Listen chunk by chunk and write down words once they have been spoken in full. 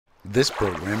This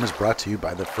program is brought to you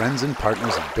by the friends and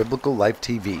partners of Biblical Life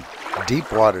TV,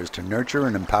 deep waters to nurture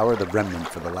and empower the remnant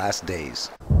for the last days.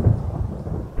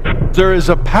 There is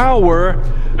a power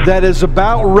that is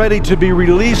about ready to be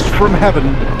released from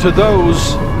heaven to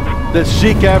those that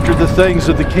seek after the things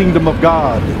of the kingdom of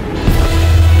God.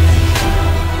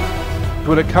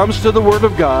 When it comes to the Word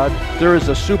of God, there is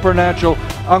a supernatural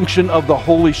unction of the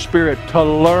Holy Spirit to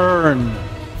learn.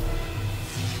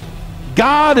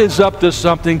 God is up to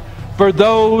something for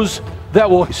those that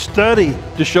will study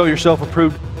to show yourself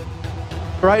approved.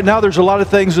 Right now there's a lot of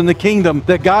things in the kingdom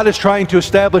that God is trying to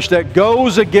establish that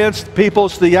goes against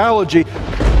people's theology.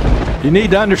 You need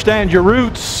to understand your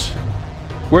roots,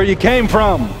 where you came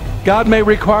from. God may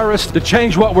require us to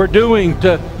change what we're doing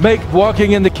to make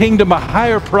walking in the kingdom a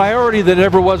higher priority than it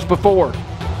ever was before.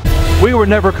 We were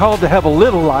never called to have a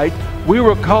little light. We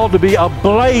were called to be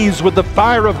ablaze with the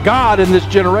fire of God in this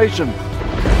generation.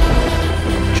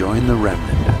 Join the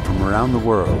remnant from around the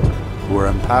world who are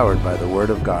empowered by the Word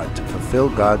of God to fulfill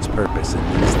God's purpose in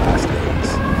these last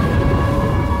days.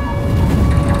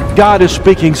 God is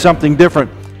speaking something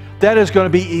different. That is going to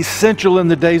be essential in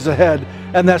the days ahead,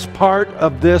 and that's part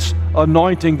of this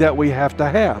anointing that we have to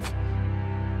have.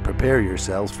 Prepare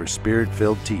yourselves for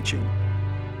Spirit-filled teaching.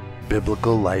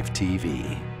 Biblical Life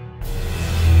TV.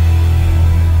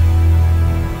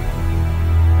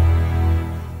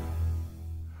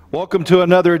 Welcome to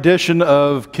another edition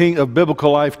of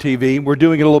Biblical Life TV. We're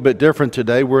doing it a little bit different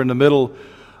today. We're in the middle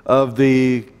of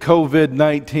the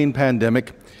COVID-19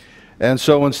 pandemic. And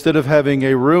so instead of having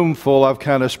a room full, I've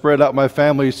kind of spread out my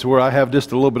families to where I have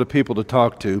just a little bit of people to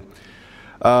talk to.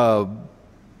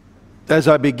 As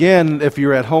I begin, if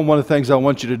you're at home, one of the things I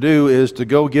want you to do is to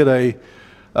go get a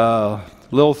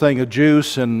little thing of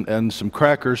juice and some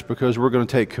crackers, because we're going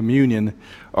to take communion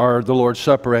or the Lord's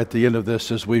Supper at the end of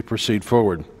this as we proceed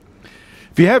forward.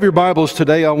 If you have your Bibles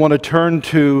today, I want to turn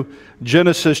to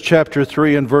Genesis chapter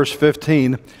 3 and verse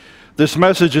 15. This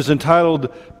message is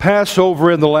entitled,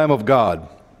 Passover and the Lamb of God.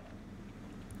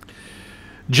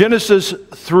 Genesis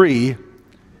 3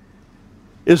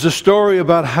 is a story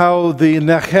about how the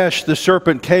Nachash, the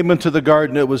serpent, came into the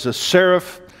garden. It was a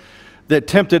seraph that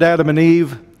tempted Adam and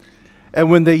Eve.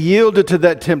 And when they yielded to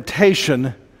that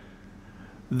temptation,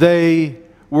 they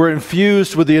were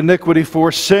infused with the iniquity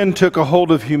force. Sin took a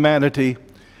hold of humanity.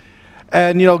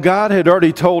 And you know, God had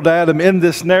already told Adam in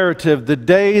this narrative, the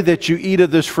day that you eat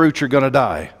of this fruit, you're going to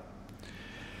die.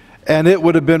 And it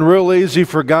would have been real easy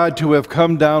for God to have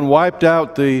come down, wiped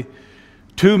out the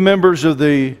two members of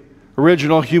the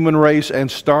original human race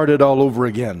and started all over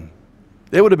again.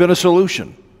 It would have been a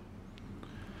solution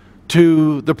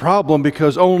to the problem,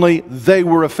 because only they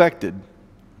were affected.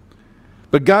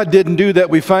 But God didn't do that.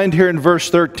 We find here in verse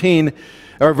 13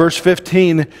 or verse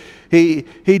 15,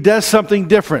 he does something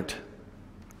different.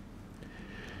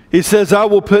 He says, I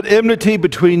will put enmity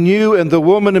between you and the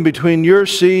woman, and between your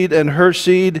seed and her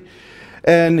seed,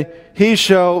 and he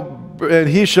shall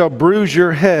bruise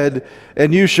your head,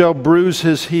 and you shall bruise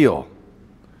his heel.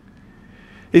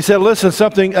 He said, listen,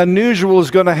 something unusual is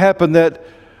going to happen, that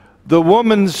the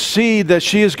woman's seed that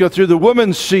she is going through, the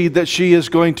woman's seed that she is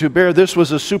going to bear. This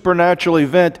was a supernatural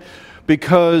event,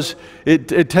 because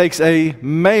it takes a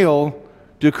male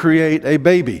to create a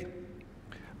baby.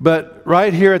 But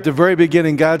right here at the very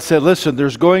beginning, God said, listen,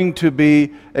 there's going to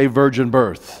be a virgin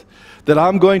birth, that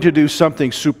I'm going to do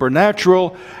something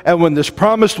supernatural. And when this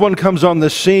promised one comes on the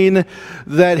scene,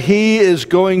 that he is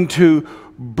going to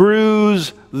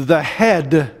bruise the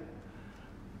head.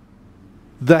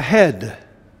 The head.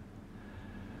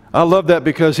 I love that,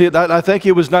 because I think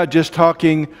he was not just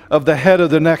talking of the head of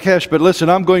the Nachash, but listen,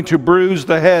 I'm going to bruise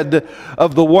the head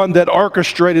of the one that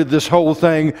orchestrated this whole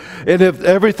thing. And if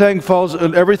everything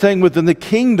within the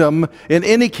kingdom, in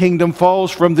any kingdom,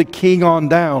 falls from the king on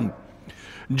down.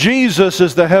 Jesus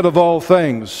is the head of all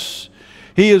things.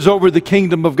 He is over the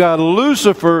kingdom of God.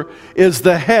 Lucifer is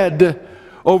the head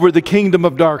over the kingdom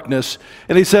of darkness.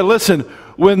 And he said, listen,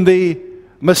 when the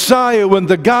Messiah, when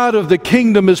the God of the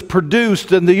kingdom is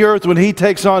produced in the earth, when he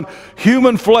takes on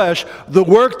human flesh, the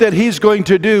work that he's going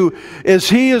to do is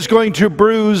he is going to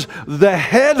bruise the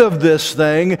head of this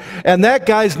thing, and that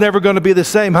guy's never going to be the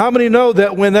same. How many know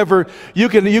that whenever you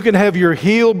can have your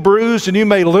heel bruised and you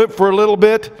may limp for a little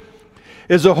bit,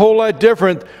 is a whole lot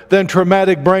different than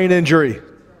traumatic brain injury.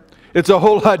 It's a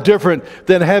whole lot different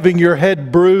than having your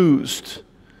head bruised.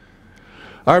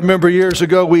 I remember years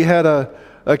ago we had a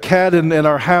cat in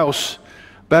our house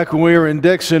back when we were in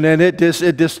Dixon, and it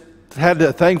just had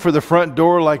a thing for the front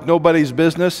door like nobody's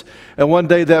business. And one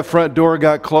day that front door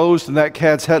got closed, and that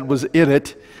cat's head was in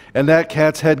it, and that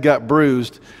cat's head got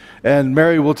bruised. And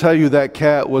Mary will tell you that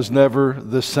cat was never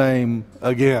the same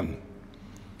again.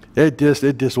 It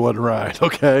just wasn't right,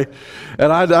 okay?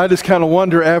 And I just kind of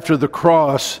wonder after the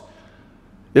cross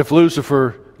if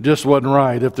Lucifer just wasn't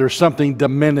right, if there's something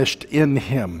diminished in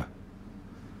him.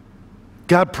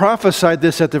 God prophesied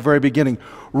this at the very beginning.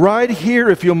 Right here,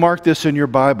 if you'll mark this in your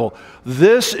Bible,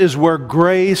 this is where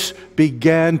grace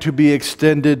began to be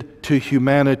extended to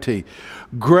humanity.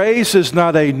 Grace is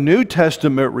not a New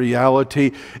Testament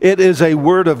reality. It is a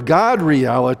Word of God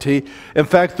reality. In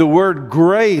fact, the word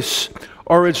grace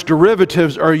or its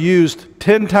derivatives are used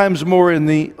 10 times more in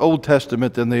the Old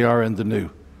Testament than they are in the New.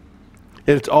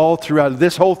 It's all throughout.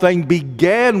 This whole thing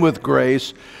began with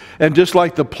grace, and just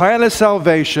like the plan of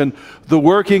salvation, the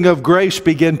working of grace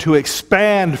began to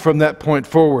expand from that point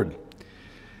forward.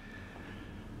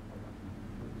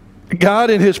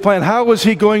 God in His plan, how was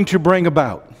He going to bring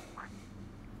about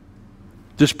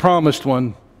this promised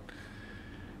one?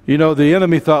 You know, the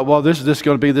enemy thought, well, this is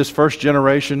going to be this first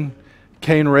generation.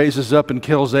 Cain raises up and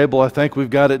kills Abel. I think we've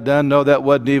got it done. No, that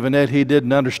wasn't even it. He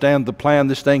didn't understand the plan.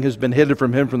 This thing has been hidden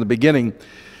from him from the beginning.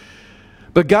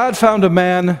 But God found a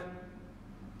man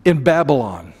in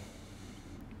Babylon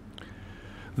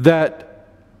that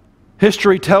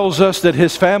history tells us that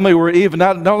his family were even,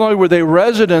 not only were they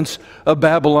residents of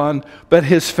Babylon, but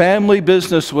his family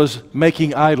business was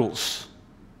making idols.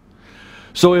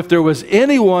 So if there was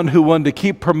anyone who wanted to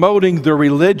keep promoting the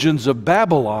religions of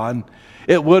Babylon,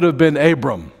 it would have been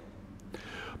Abram.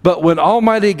 But when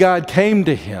Almighty God came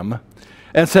to him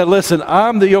and said, listen,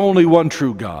 I'm the only one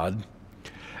true God,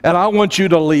 and I want you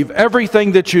to leave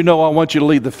everything that you know. I want you to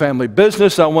leave the family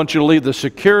business. I want you to leave the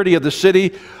security of the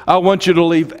city. I want you to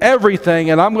leave everything,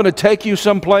 and I'm going to take you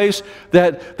someplace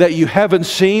that you haven't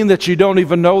seen, that you don't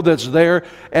even know that's there.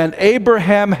 And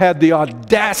Abraham had the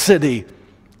audacity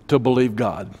to believe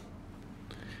God.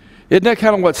 Isn't that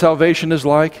kind of what salvation is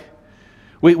like?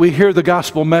 We hear the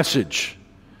gospel message,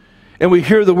 and we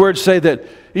hear the word say that,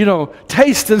 you know,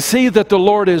 taste and see that the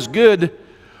Lord is good.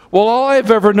 Well, all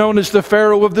I've ever known is the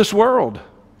Pharaoh of this world.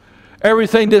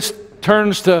 Everything just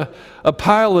turns to a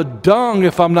pile of dung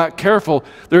if I'm not careful.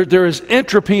 There is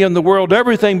entropy in the world.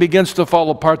 Everything begins to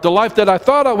fall apart. The life that I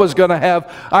thought I was going to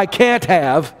have, I can't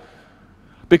have,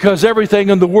 because everything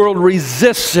in the world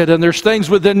resists it, and there's things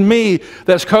within me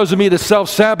that's causing me to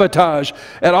self-sabotage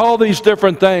and all these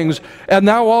different things. And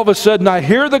now all of a sudden I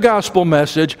hear the gospel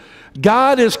message.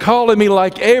 God is calling me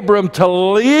like Abram to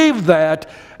leave that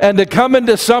and to come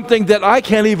into something that I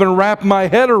can't even wrap my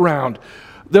head around.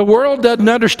 The world doesn't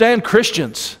understand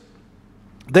Christians.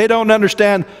 They don't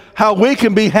understand how we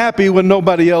can be happy when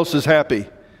nobody else is happy.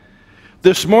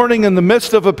 This morning, in the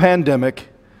midst of a pandemic,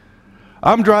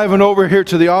 I'm driving over here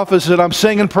to the office and I'm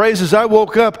singing praises. I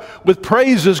woke up with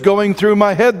praises going through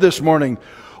my head this morning.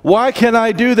 Why can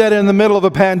I do that in the middle of a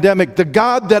pandemic? The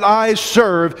God that I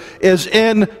serve is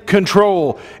in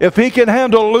control. If He can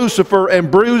handle Lucifer and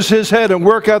bruise his head and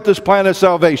work out this plan of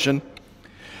salvation,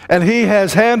 and He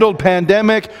has handled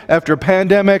pandemic after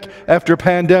pandemic after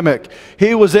pandemic.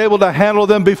 He was able to handle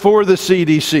them before the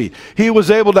CDC. He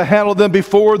was able to handle them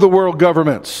before the world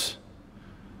governments.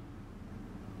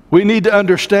 We need to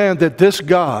understand that this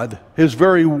God, His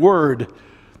very word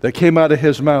that came out of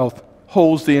His mouth,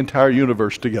 holds the entire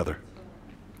universe together.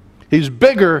 He's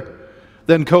bigger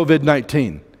than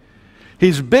COVID-19.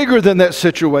 He's bigger than that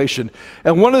situation.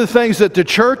 And one of the things that the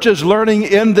church is learning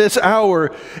in this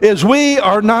hour is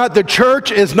the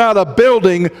church is not a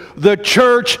building. The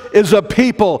church is a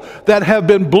people that have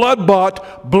been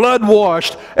blood-bought,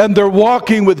 blood-washed, and they're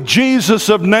walking with Jesus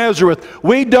of Nazareth.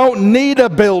 We don't need a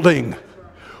building.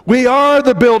 We are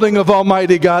the building of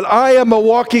Almighty God. I am a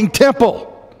walking temple.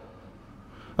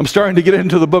 I'm starting to get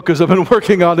into the book as I've been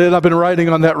working on it. I've been writing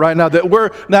on that right now, that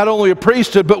we're not only a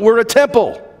priesthood, but we're a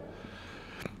temple.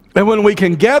 And when we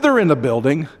can gather in a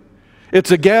building, it's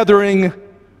a gathering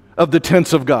of the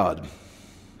tents of God.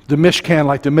 The Mishkan,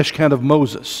 like the Mishkan of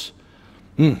Moses.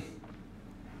 We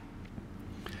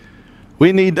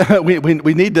need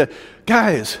to,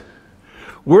 guys,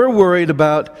 we're worried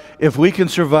about if we can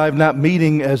survive not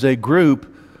meeting as a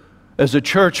group, as a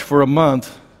church for a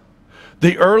month.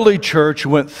 The early church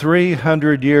went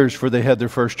 300 years before they had their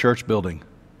first church building.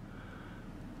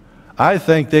 I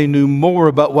think they knew more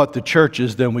about what the church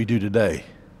is than we do today.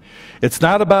 It's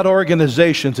not about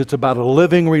organizations, it's about a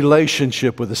living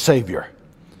relationship with the Savior.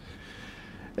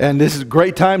 And this is a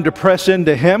great time to press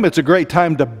into Him. It's a great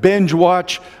time to binge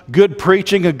watch good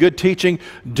preaching and good teaching.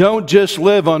 Don't just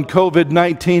live on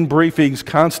COVID-19 briefings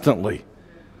constantly.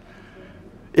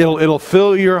 It'll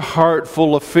fill your heart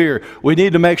full of fear. We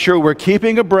need to make sure we're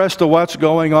keeping abreast of what's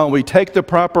going on. We take the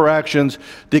proper actions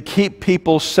to keep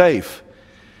people safe.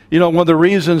 You know, one of the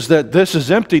reasons that this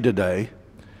is empty today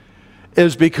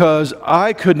is because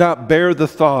I could not bear the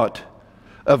thought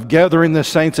of gathering the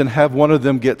saints and have one of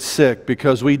them get sick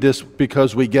because we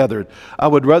gathered. I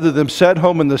would rather them sit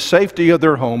home in the safety of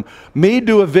their home, me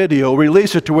do a video,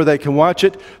 release it to where they can watch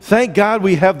it. Thank God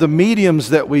we have the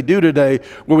mediums that we do today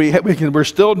where we're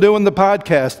still doing the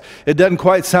podcast. It doesn't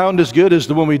quite sound as good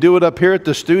as when we do it up here at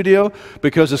the studio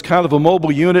because it's kind of a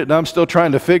mobile unit and I'm still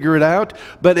trying to figure it out,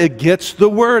 but it gets the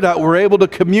word out. We're able to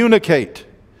communicate.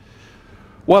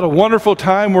 What a wonderful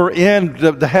time we're in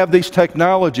to have these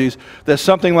technologies that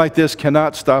something like this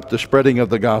cannot stop the spreading of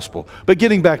the gospel. But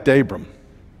getting back to Abram.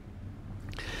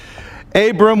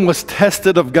 Abram was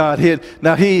tested of God.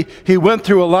 He went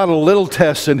through a lot of little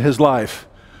tests in his life.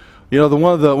 You know,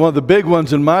 one of the big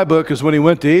ones in my book is when he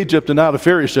went to Egypt and out of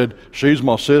fear he said, "She's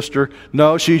my sister."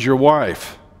 No, she's your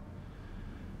wife.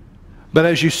 But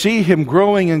as you see him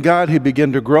growing in God, he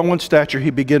began to grow in stature. He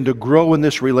began to grow in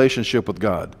this relationship with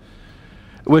God,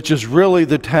 which is really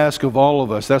the task of all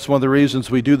of us. That's one of the reasons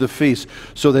we do the feast,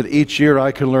 so that each year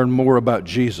I can learn more about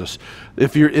Jesus.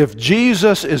 If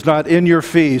Jesus is not in your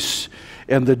feast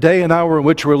and the day and hour in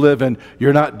which we're living,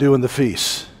 you're not doing the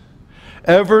feast.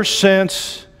 Ever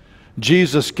since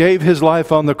Jesus gave his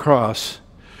life on the cross,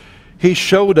 he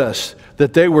showed us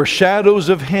that they were shadows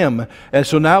of him, and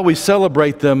so now we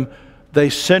celebrate them. They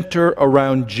center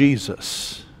around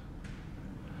Jesus.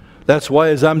 That's why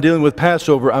as I'm dealing with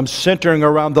Passover, I'm centering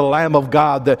around the Lamb of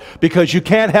God, because you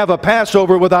can't have a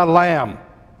Passover without a lamb.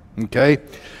 Okay?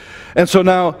 And so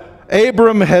now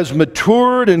Abram has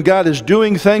matured and God is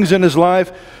doing things in his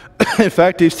life. In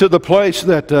fact, he's to the place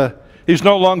that he's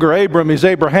no longer Abram, he's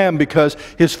Abraham, because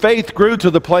his faith grew to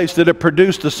the place that it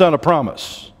produced the son of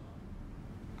promise.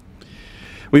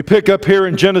 We pick up here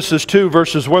in Genesis 2,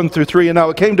 verses 1 through 3. "And now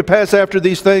it came to pass after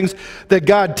these things that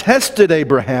God tested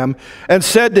Abraham and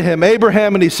said to him,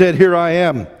 'Abraham,' and he said, 'Here I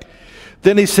am.'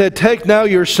 Then he said, 'Take now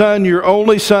your son, your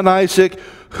only son Isaac,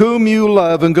 whom you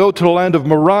love, and go to the land of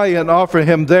Moriah and offer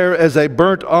him there as a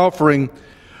burnt offering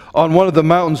on one of the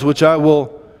mountains which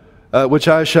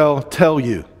I shall tell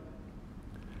you.'"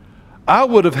 I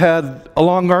would have had a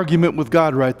long argument with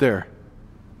God right there.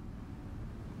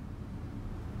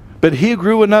 But he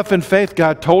grew enough in faith.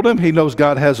 God told him. He knows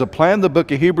God has a plan. The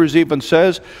book of Hebrews even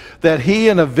says that he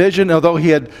in a vision,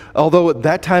 although at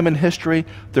that time in history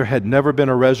there had never been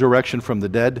a resurrection from the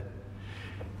dead,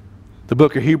 the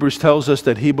book of Hebrews tells us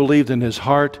that he believed in his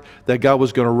heart that God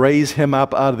was going to raise him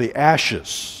up out of the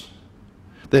ashes.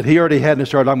 That he already had in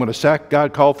his heart,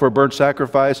 God called for a burnt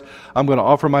sacrifice. I'm going to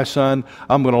offer my son.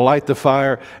 I'm going to light the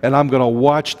fire. And I'm going to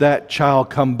watch that child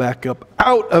come back up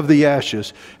out of the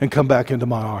ashes and come back into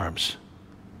my arms.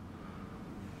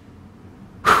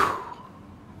 Whew.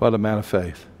 What a man of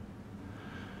faith.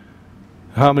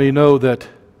 How many know that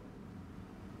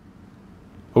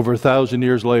over 1,000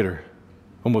 years later,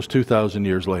 almost 2,000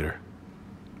 years later,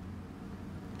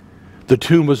 the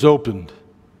tomb was opened,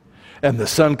 and the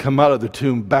son come out of the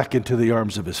tomb back into the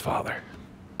arms of his father.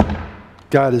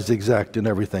 God is exact in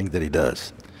everything that he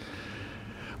does.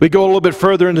 We go a little bit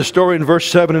further in the story in verse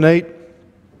 7 and 8.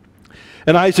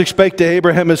 "And Isaac spake to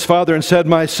Abraham his father and said,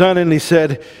 'My son.' And he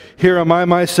said, 'Here am I,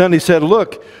 my son.' He said,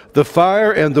 'Look, the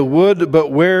fire and the wood,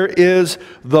 but where is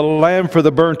the lamb for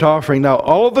the burnt offering?' Now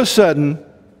all of a sudden,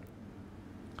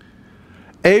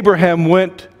 Abraham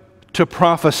went to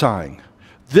prophesying.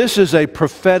 This is a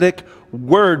prophetic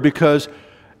word because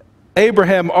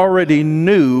Abraham already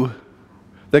knew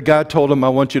that God told him, 'I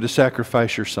want you to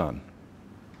sacrifice your son.'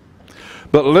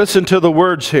 But listen to the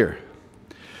words here.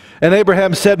 "And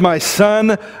Abraham said, 'My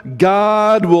son,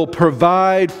 God will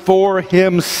provide for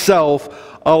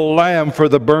himself a lamb for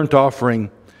the burnt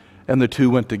offering.' And the two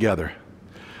went together."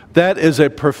 That is a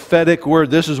prophetic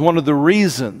word. This is one of the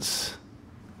reasons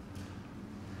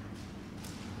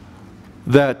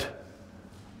that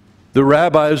the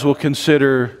rabbis will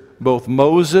consider both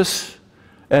Moses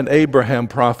and Abraham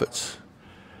prophets.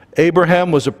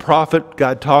 Abraham was a prophet.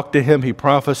 God talked to him. He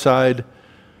prophesied.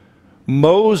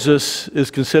 Moses is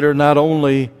considered not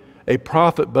only a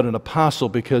prophet but an apostle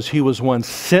because he was one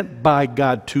sent by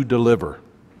God to deliver.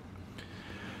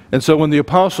 And so when the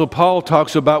Apostle Paul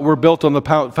talks about we're built on the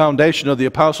foundation of the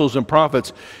apostles and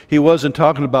prophets, he wasn't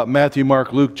talking about Matthew,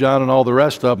 Mark, Luke, John, and all the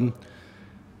rest of them.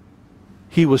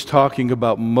 He was talking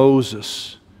about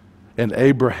Moses and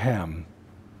Abraham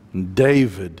and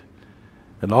David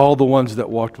and all the ones that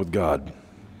walked with God.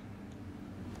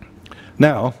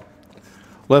 Now,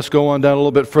 let's go on down a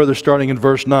little bit further, starting in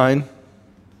verse 9.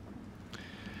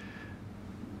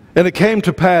 And it came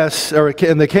to pass,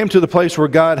 and they came to the place where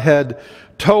God had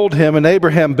told him, and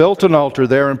Abraham built an altar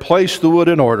there and placed the wood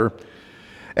in order.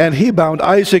 And he bound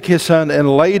Isaac his son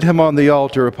and laid him on the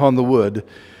altar upon the wood.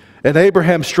 And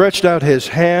Abraham stretched out his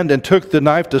hand and took the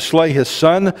knife to slay his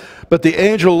son. But the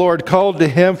angel of the Lord called to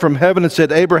him from heaven and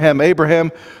said, Abraham,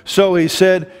 Abraham. So he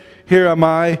said, Here am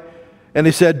I. And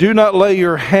he said, Do not lay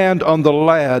your hand on the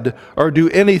lad or do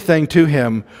anything to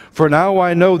him. For now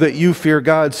I know that you fear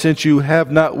God, since you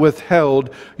have not withheld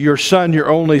your son, your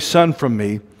only son, from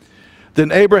me.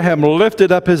 Then Abraham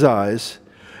lifted up his eyes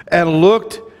and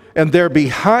looked, and there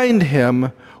behind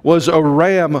him was a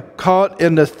ram caught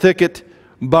in the thicket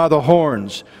by the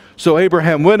horns. So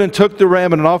Abraham went and took the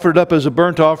ram and offered it up as a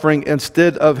burnt offering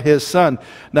instead of his son.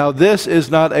 Now this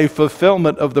is not a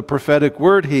fulfillment of the prophetic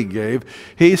word he gave.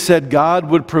 He said God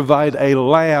would provide a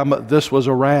lamb. This was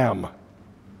a ram.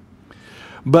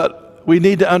 But we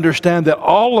need to understand that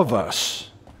all of us,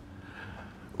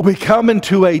 we come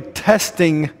into a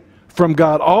testing from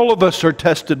God. All of us are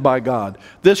tested by God.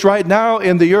 This right now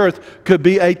in the earth could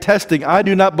be a testing. I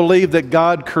do not believe that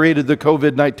God created the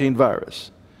COVID-19 virus.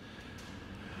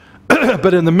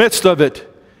 But in the midst of it,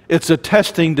 it's a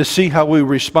testing to see how we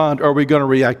respond. Are we going to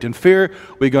react in fear?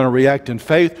 Are we going to react in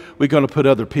faith? Are we going to put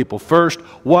other people first?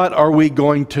 What are we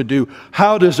going to do?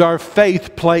 How does our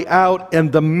faith play out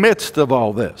in the midst of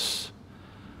all this?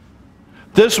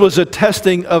 This was a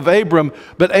testing of Abram,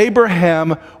 but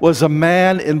Abraham was a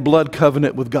man in blood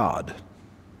covenant with God.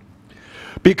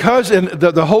 Because in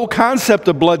the whole concept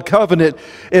of blood covenant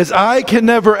is I can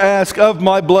never ask of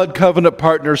my blood covenant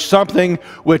partner something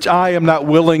which I am not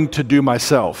willing to do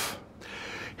myself.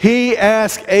 He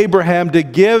asked Abraham to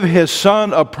give his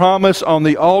son a promise on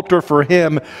the altar for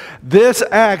him. This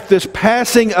act, this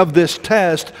passing of this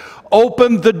test,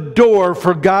 opened the door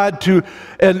for God to,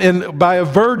 and by a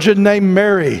virgin named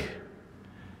Mary,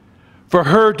 for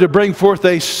her to bring forth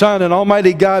a son. And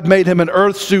Almighty God made him an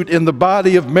earth suit in the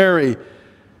body of Mary.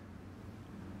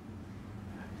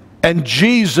 And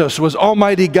Jesus was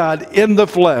Almighty God in the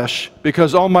flesh,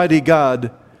 because Almighty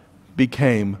God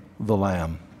became the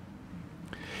Lamb.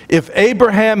 If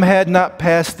Abraham had not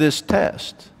passed this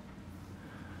test,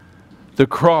 the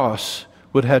cross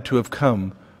would have to have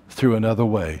come through another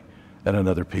way and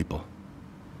another people.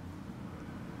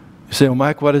 You say, well,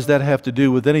 Mike, what does that have to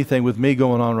do with anything with me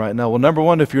going on right now? Well, number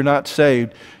one, if you're not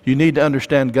saved, you need to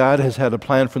understand God has had a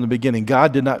plan from the beginning.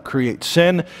 God did not create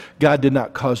sin. God did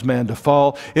not cause man to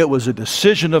fall. It was a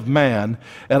decision of man,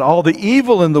 and all the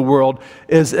evil in the world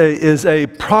is a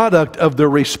product of the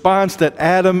response that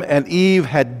Adam and Eve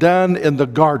had done in the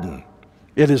garden.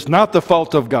 It is not the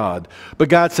fault of God. But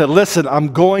God said, listen,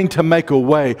 I'm going to make a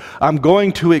way. I'm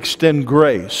going to extend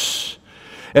grace.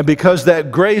 And because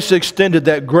that grace extended,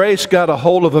 that grace got a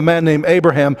hold of a man named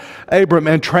Abram,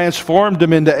 and transformed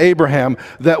him into Abraham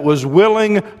that was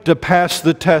willing to pass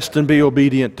the test and be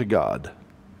obedient to God.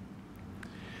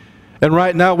 And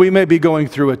right now we may be going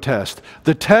through a test.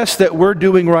 The test that we're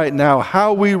doing right now,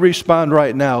 how we respond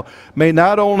right now, may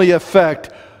not only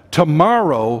affect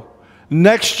tomorrow,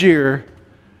 next year,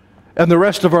 and the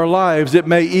rest of our lives, it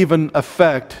may even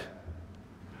affect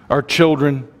our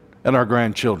children and our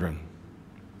grandchildren.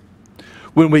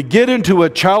 When we get into a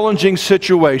challenging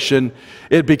situation,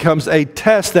 it becomes a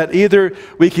test that either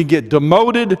we can get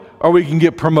demoted or we can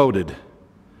get promoted.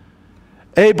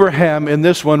 Abraham in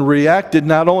this one reacted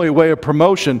not only a way of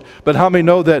promotion, but how many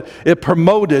know that it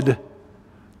promoted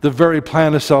the very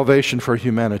plan of salvation for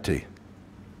humanity?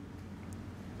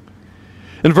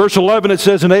 In verse 11 it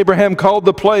says, and Abraham called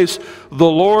the place, the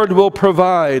Lord will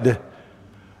provide,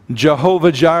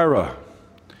 Jehovah Jireh.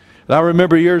 And I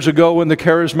remember years ago in the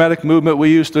charismatic movement,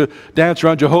 we used to dance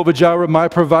around Jehovah Jireh, my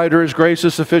provider, his grace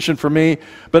is sufficient for me.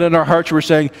 But in our hearts we're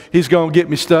saying, he's going to get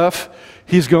me stuff.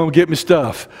 He's going to get me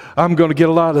stuff. I'm going to get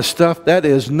a lot of stuff. That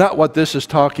is not what this is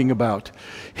talking about.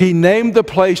 He named the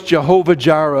place Jehovah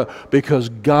Jireh because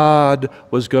God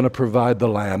was going to provide the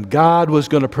lamb. God was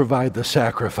going to provide the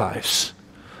sacrifice.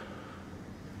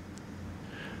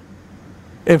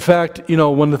 In fact, you know,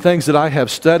 one of the things that I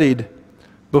have studied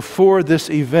before this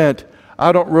event,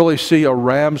 I don't really see a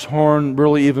ram's horn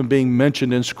really even being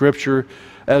mentioned in Scripture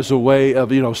as a way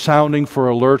of, you know, sounding for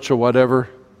alerts or whatever.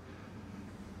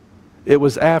 It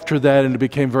was after that, and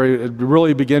it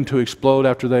really began to explode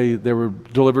after they were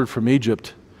delivered from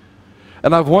Egypt.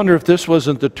 And I've wondered if this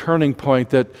wasn't the turning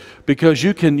point, that because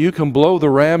you can blow the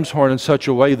ram's horn in such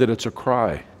a way that it's a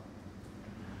cry.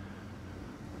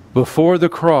 Before the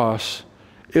cross,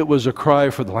 it was a cry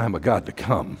for the Lamb of God to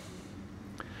come.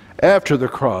 After the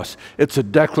cross, it's a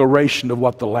declaration of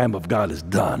what the Lamb of God has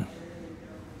done.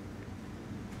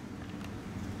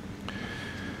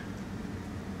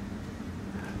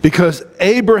 Because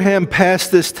Abraham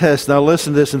passed this test. Now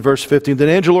listen to this in verse 15. Then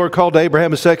the angel Lord called to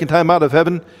Abraham a second time out of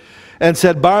heaven and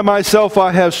said, by myself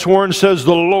I have sworn, says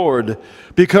the Lord,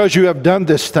 because you have done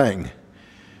this thing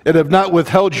and have not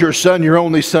withheld your son, your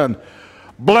only son.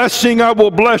 Blessing I will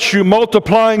bless you,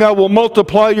 multiplying I will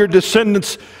multiply your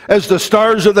descendants as the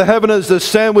stars of the heaven, as the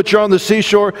sand which are on the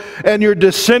seashore, and your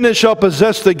descendants shall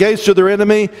possess the gates of their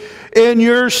enemy. In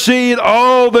your seed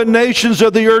all the nations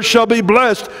of the earth shall be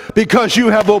blessed, because you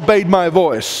have obeyed my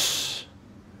voice.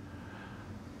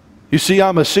 You see,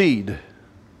 I'm a seed.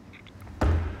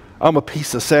 I'm a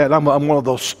piece of sand. I'm one of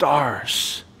those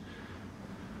stars.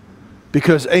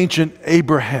 Because ancient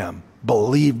Abraham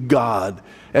believed God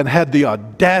and had the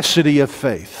audacity of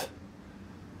faith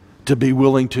to be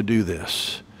willing to do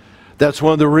this. That's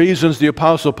one of the reasons the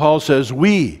Apostle Paul says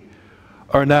we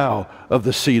are now of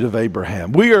the seed of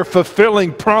Abraham. We are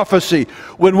fulfilling prophecy.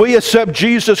 When we accept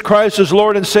Jesus Christ as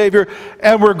Lord and Savior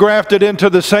and we're grafted into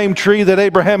the same tree that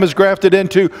Abraham is grafted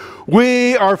into,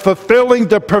 we are fulfilling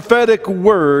the prophetic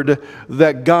word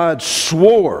that God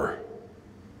swore.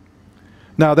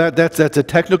 Now that's a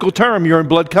technical term. You're in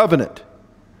blood covenant.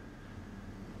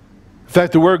 In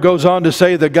fact, the word goes on to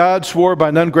say that God swore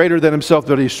by none greater than himself,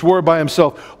 that he swore by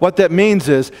himself. What that means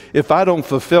is, if I don't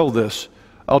fulfill this,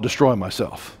 I'll destroy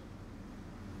myself.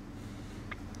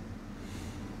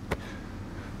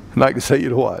 And I can say, you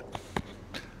know what?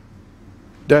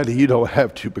 Daddy, you don't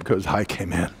have to, because I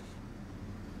came in.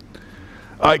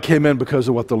 I came in because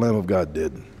of what the Lamb of God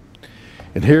did.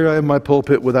 And here I am in my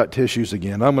pulpit without tissues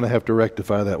again. I'm going to have to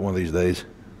rectify that one of these days.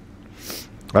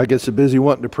 I get so busy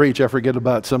wanting to preach, I forget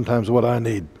about sometimes what I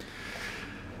need.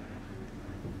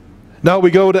 Now we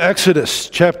go to Exodus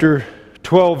chapter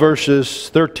 12, verses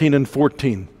 13 and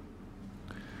 14.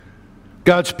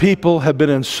 God's people have been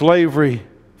in slavery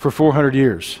for 400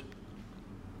 years,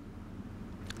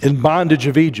 in bondage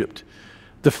of Egypt.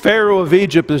 The Pharaoh of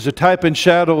Egypt is a type and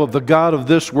shadow of the God of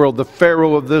this world, the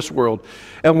Pharaoh of this world.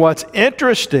 And what's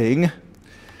interesting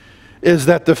is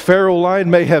that the Pharaoh line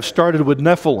may have started with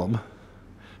Nephilim.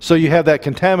 So you have that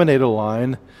contaminated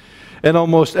line, and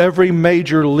almost every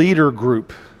major leader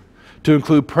group, to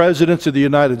include presidents of the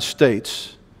United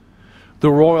States,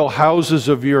 the royal houses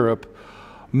of Europe,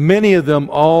 many of them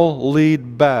all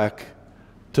lead back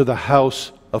to the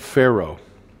house of Pharaoh.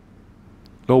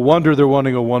 No wonder they're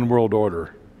wanting a one world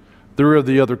order. They're of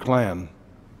the other clan.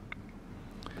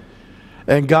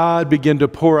 And God began to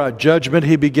pour out judgment.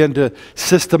 He began to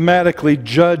systematically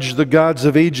judge the gods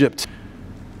of Egypt.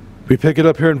 We pick it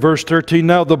up here in verse 13.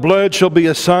 Now the blood shall be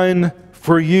a sign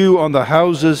for you on the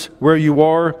houses where you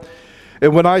are.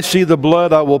 And when I see the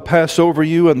blood, I will pass over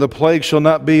you, and the plague shall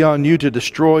not be on you to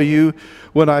destroy you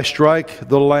when I strike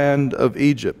the land of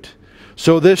Egypt.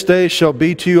 So this day shall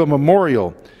be to you a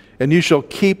memorial, and you shall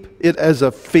keep it as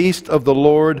a feast of the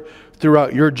Lord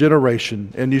throughout your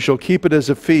generation, and you shall keep it as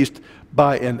a feast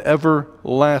by an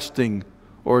everlasting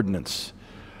ordinance.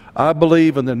 I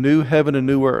believe in the new heaven and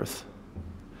new earth.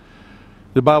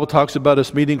 The Bible talks about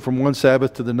us meeting from one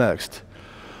Sabbath to the next.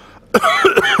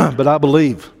 But I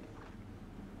believe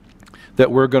that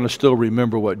we're going to still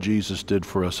remember what Jesus did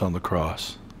for us on the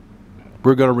cross.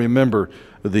 We're going to remember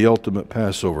the ultimate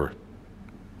Passover.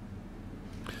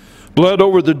 Blood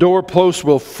over the doorpost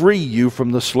will free you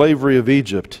from the slavery of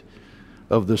Egypt,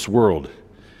 of this world.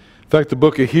 In fact, the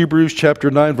book of Hebrews chapter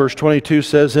 9 verse 22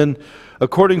 says, "And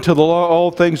according to the law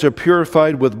all things are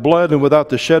purified with blood, and without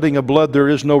the shedding of blood there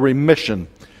is no remission."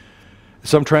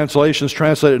 Some translations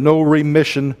translate it, no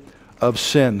remission of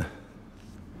sin.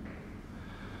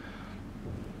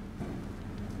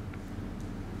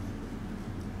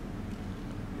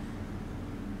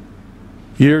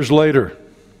 Years later,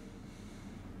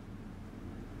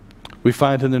 we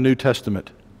find in the New Testament,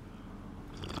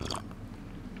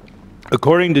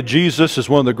 according to Jesus, is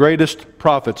one of the greatest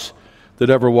prophets that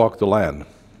ever walked the land.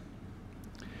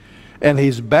 And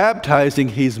he's baptizing,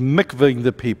 he's mikvahing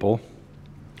the people,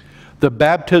 the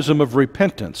baptism of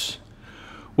repentance,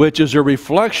 which is a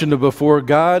reflection of before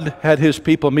God had his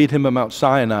people meet him at Mount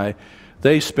Sinai.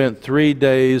 They spent 3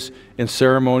 days in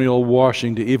ceremonial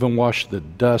washing to even wash the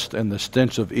dust and the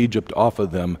stench of Egypt off of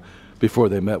them before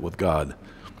they met with God.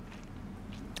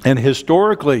 And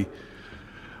historically,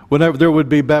 whenever there would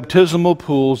be baptismal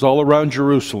pools all around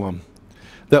Jerusalem,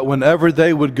 that whenever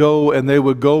they would go, and they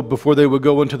would go, before they would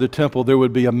go into the temple, there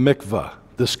would be a mikvah,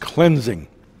 this cleansing.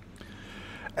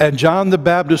 And John the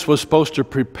Baptist was supposed to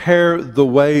prepare the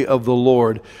way of the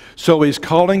Lord. So he's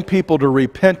calling people to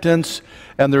repentance,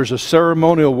 and there's a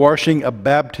ceremonial washing, a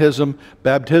baptism.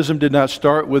 Baptism did not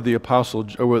start with the apostle,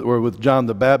 or with John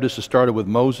the Baptist. It started with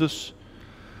Moses.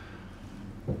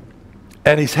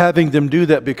 And he's having them do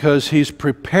that because he's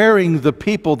preparing the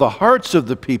people, the hearts of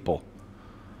the people,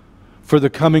 for the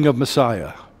coming of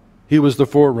Messiah. He was the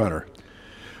forerunner.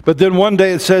 But then one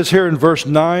day it says here in verse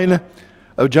 9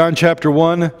 of John chapter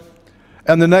 1,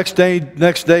 and the next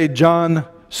day John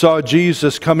saw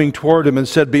Jesus coming toward him and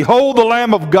said, "Behold the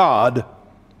Lamb of God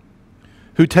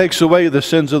who takes away the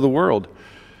sins of the world."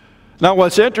 Now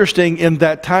what's interesting, in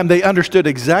that time they understood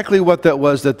exactly what that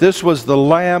was, that this was the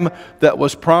Lamb that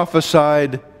was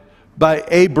prophesied by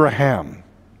Abraham.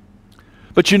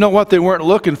 But you know what? They weren't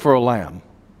looking for a lamb.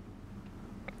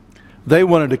 They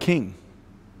wanted a king.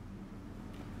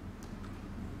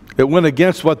 It went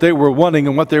against what they were wanting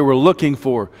and what they were looking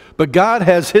for. But God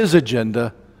has His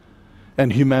agenda,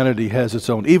 and humanity has its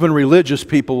own. Even religious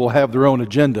people will have their own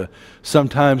agenda.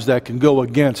 Sometimes that can go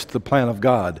against the plan of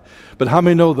God. But how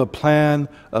many know the plan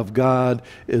of God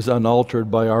is unaltered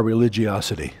by our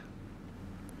religiosity?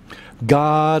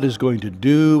 God is going to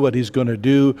do what He's going to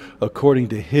do according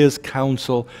to His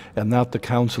counsel and not the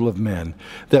counsel of men.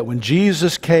 That when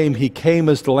Jesus came, He came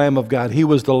as the Lamb of God. He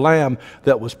was the Lamb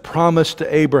that was promised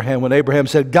to Abraham when Abraham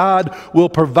said, God will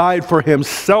provide for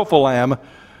Himself a lamb.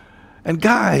 And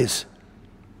guys,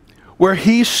 where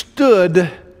He stood,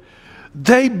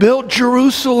 they built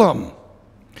Jerusalem.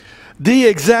 The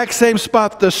exact same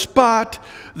spot, the spot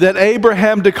that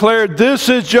Abraham declared, this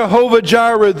is Jehovah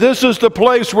Jireh, this is the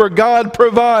place where God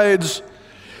provides.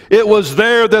 It was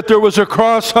there that there was a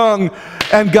cross hung,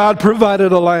 and God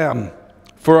provided a lamb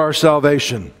for our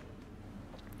salvation.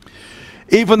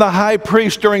 Even the high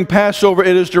priest during Passover,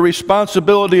 it is the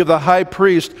responsibility of the high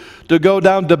priest to go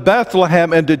down to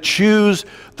Bethlehem and to choose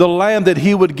the lamb that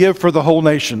he would give for the whole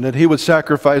nation, that he would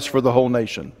sacrifice for the whole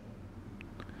nation.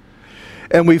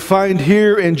 And we find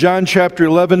here in John chapter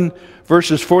 11,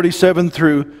 verses 47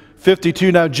 through 52,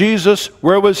 now Jesus,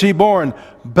 where was He born?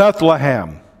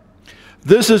 Bethlehem.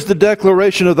 This is the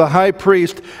declaration of the high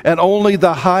priest, and only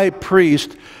the high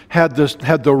priest had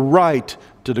the right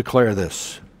to declare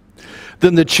this.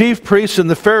 Then the chief priests and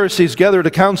the Pharisees gathered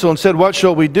a council and said, what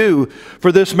shall we do?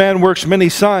 For this man works many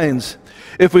signs.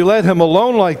 If we let him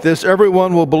alone like this,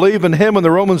 everyone will believe in him, and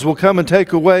the Romans will come and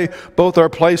take away both our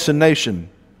place and nation.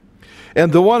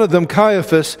 And the one of them,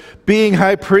 Caiaphas, being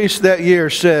high priest that year,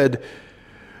 said,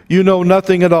 you know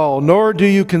nothing at all, nor do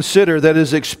you consider that it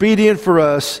is expedient for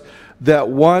us that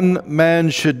one man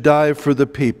should die for the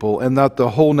people, and that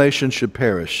the whole nation should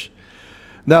perish.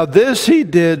 Now this he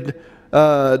did,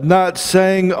 not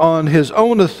saying on his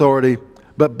own authority,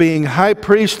 but being high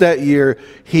priest that year,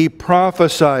 he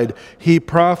prophesied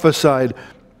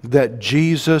that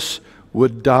Jesus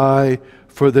would die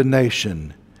for the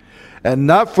nation. And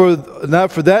not for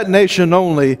that nation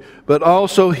only, but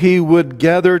also He would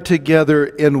gather together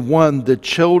in one the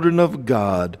children of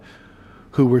God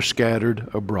who were scattered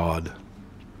abroad.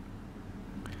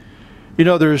 You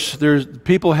know, there's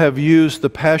people have used the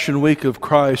Passion Week of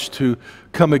Christ to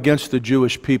come against the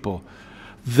Jewish people.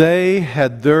 They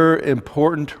had their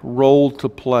important role to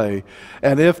play.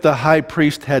 And if the high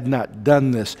priest had not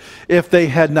done this, if they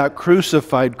had not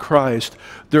crucified Christ,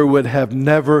 there would have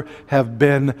never have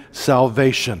been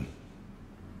salvation.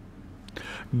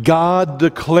 God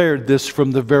declared this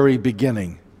from the very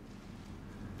beginning.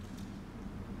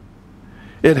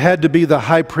 It had to be the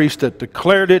high priest that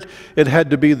declared it. It had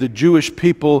to be the Jewish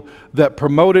people that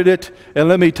promoted it. And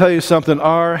let me tell you something,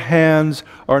 our hands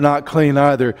are not clean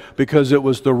either, because it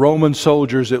was the Roman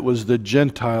soldiers, it was the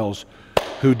Gentiles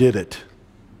who did it.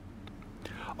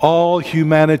 All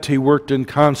humanity worked in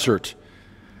concert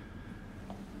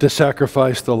to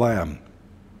sacrifice the lamb.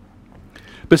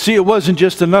 But see, it wasn't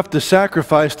just enough to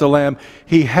sacrifice the lamb.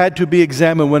 He had to be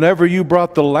examined. Whenever you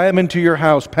brought the lamb into your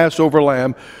house, Passover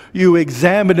lamb, you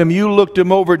examined him. You looked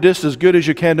him over just as good as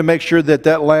you can to make sure that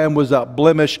that lamb was without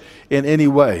blemish in any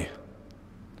way.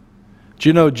 Do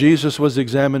you know Jesus was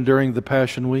examined during the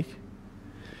Passion Week?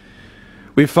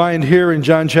 We find here in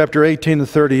John chapter 18 and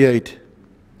 38.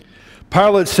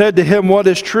 Pilate said to him, what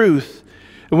is truth?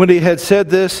 And when he had said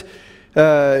this,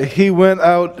 he went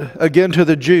out again to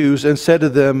the Jews and said to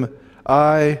them,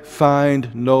 I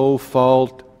find no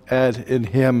fault in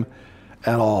him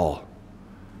at all.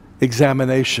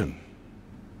 Examination.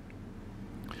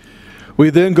 We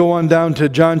then go on down to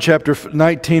John chapter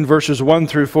 19, verses 1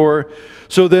 through 4.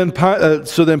 So then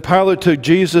Pilate took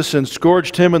Jesus and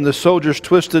scourged him, and the soldiers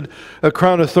twisted a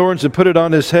crown of thorns and put it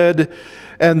on his head.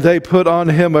 And they put on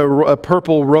him a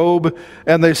purple robe,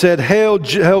 and they said, Hail,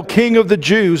 King of the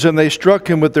Jews! And they struck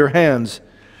him with their hands.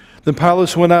 Then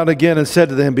Pilate went out again and said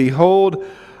to them, Behold,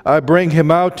 I bring him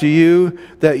out to you,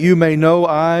 that you may know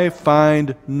I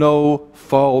find no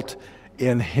fault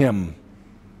in him.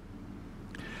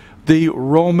 The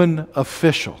Roman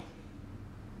official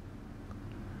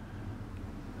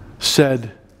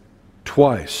said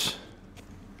twice,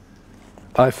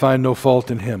 I find no fault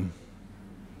in him.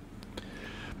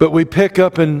 But we pick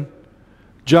up in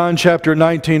John chapter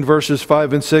 19, verses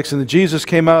 5 and 6, and Jesus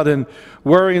came out and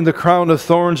wearing the crown of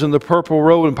thorns and the purple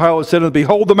robe, and Pilate said,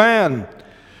 behold the man.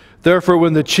 Therefore,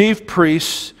 when the chief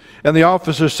priests and the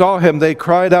officers saw him, they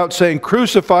cried out, saying,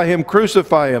 crucify him,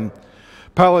 crucify him.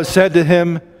 Pilate said to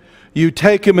him, you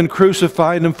take him and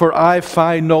crucify him, for I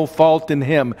find no fault in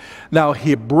him. Now,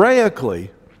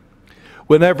 Hebraically,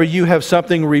 whenever you have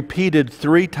something repeated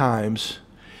 3 times,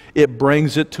 it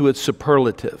brings it to its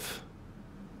superlative.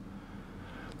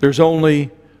 There's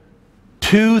only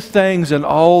 2 things in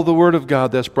all the Word of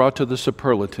God that's brought to the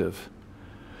superlative.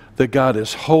 That God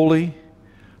is holy,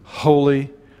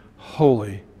 holy,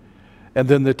 holy. And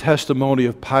then the testimony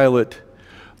of Pilate,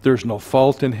 there's no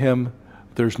fault in him,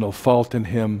 there's no fault in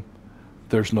him,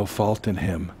 there's no fault in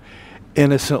him.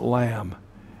 Innocent lamb,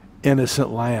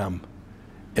 innocent lamb,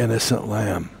 innocent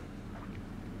lamb.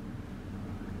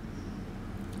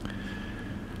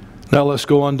 Now let's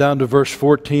go on down to verse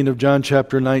 14 of John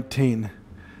chapter 19.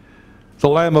 The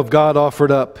Lamb of God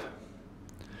offered up.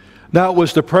 Now it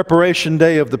was the preparation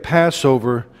day of the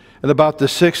Passover, and about the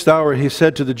 6th hour he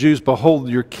said to the Jews, behold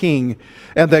your king.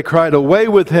 And they cried, away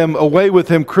with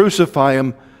him, crucify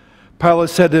him. Pilate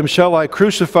said to him, shall I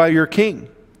crucify your king?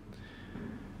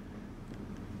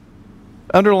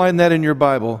 Underline that in your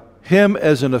Bible. Him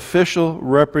as an official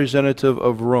representative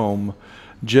of Rome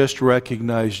just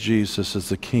recognized Jesus as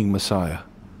the King Messiah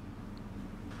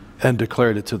and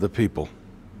declared it to the people.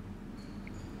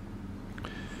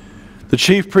 The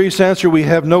chief priests answered, we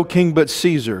have no king but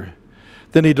Caesar.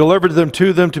 Then he delivered them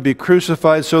to them to be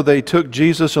crucified, so they took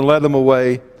Jesus and led him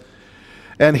away.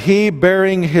 And he,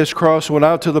 bearing his cross, went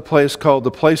out to the place called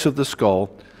the place of the skull,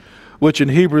 which in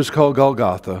Hebrew is called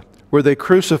Golgotha, where they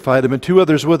crucified him, and 2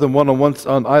 others with him, one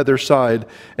on either side,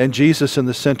 and Jesus in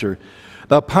the center.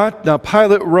 Now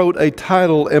Pilate wrote a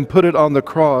title and put it on the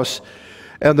cross,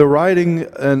 and the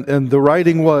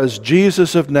writing was,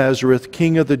 Jesus of Nazareth,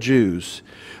 King of the Jews.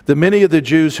 The many of the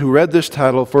Jews who read this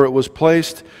title, for it was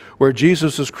placed where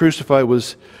Jesus was crucified,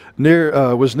 was near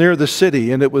the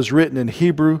city, and it was written in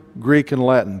Hebrew, Greek, and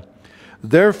Latin.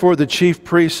 Therefore the chief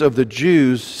priests of the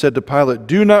Jews said to Pilate,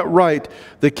 do not write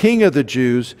the King of the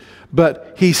Jews,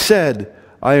 but he said,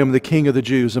 I am the King of the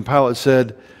Jews. And Pilate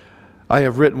said, I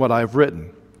have written what I have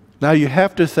written. Now you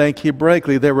have to think,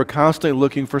 Hebraically, they were constantly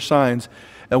looking for signs.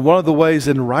 And one of the ways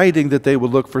in writing that they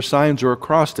would look for signs or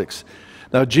acrostics.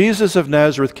 Now Jesus of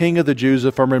Nazareth, King of the Jews,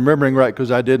 if I'm remembering right, because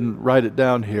I didn't write it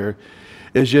down here,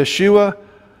 is Yeshua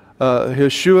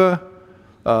HaNazaret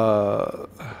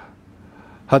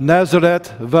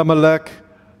V'Melech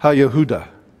HaYehuda.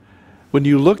 When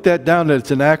you look that down,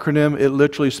 it's an acronym. It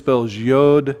literally spells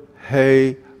Yod,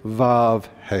 He, Vav,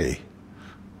 He.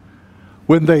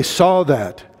 When they saw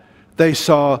that, they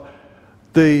saw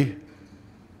the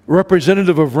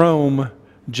representative of Rome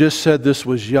just said this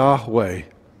was Yahweh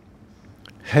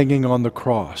hanging on the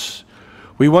cross.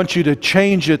 We want you to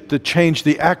change it, to change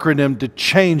the acronym, to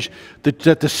change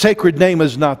that the sacred name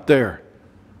is not there.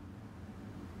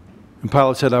 And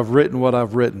Pilate said, I've written what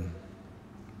I've written.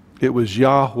 It was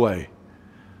Yahweh,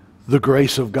 the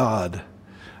grace of God.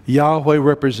 Yahweh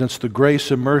represents the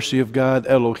grace and mercy of God.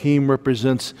 Elohim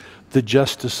represents the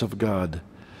justice of God.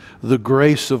 The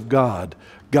grace of God.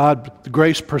 God,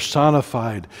 grace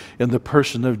personified in the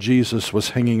person of Jesus,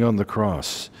 was hanging on the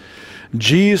cross.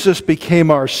 Jesus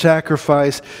became our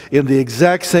sacrifice in the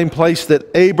exact same place that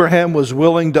Abraham was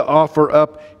willing to offer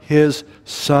up his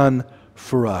son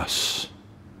for us.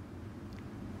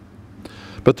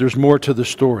 But there's more to the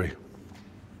story.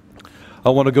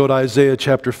 I want to go to Isaiah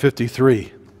chapter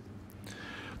 53.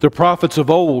 The prophets of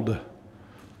old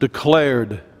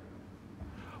declared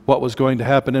what was going to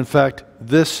happen. In fact,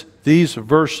 these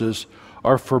verses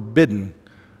are forbidden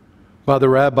by the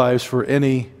rabbis for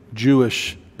any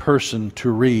Jewish person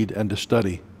to read and to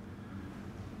study.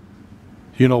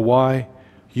 You know why?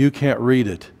 You can't read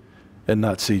it and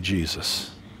not see Jesus.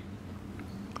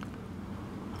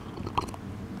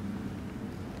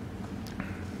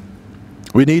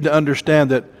 We need to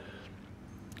understand that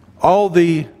all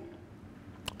the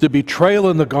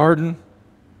betrayal in the garden,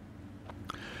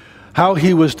 how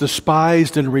he was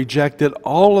despised and rejected,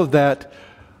 all of that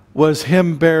was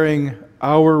him bearing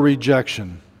our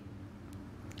rejection,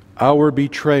 our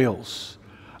betrayals,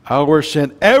 our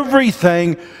sin,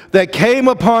 everything that came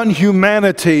upon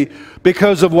humanity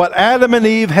because of what Adam and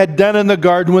Eve had done in the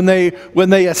garden when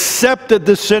they accepted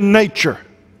the sin nature.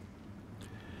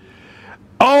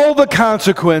 All the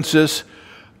consequences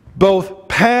both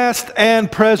past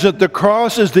and present. The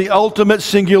cross is the ultimate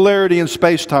singularity in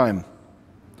space-time,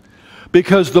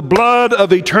 because the blood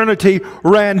of eternity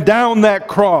ran down that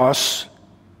cross,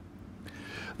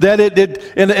 that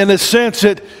in a sense,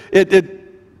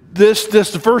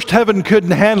 the first heaven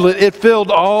couldn't handle it. It filled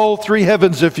all three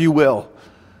heavens, if you will.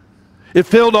 It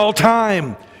filled all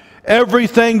time.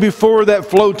 Everything before that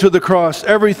flowed to the cross.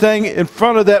 Everything in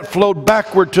front of that flowed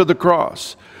backward to the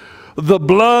cross. The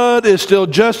blood is still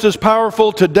just as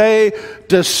powerful today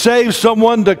to save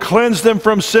someone, to cleanse them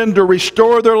from sin, to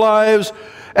restore their lives,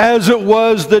 as it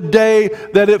was the day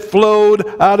that it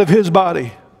flowed out of His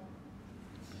body.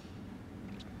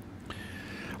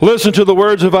 Listen to the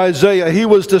words of Isaiah. He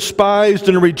was despised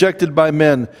and rejected by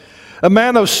men, a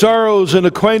man of sorrows and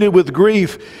acquainted with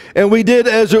grief. And we hid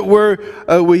as it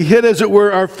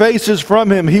were our faces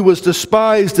from Him. He was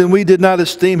despised and we did not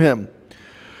esteem Him.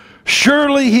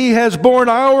 Surely He has borne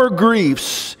our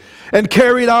griefs and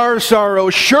carried our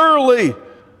sorrows. Surely.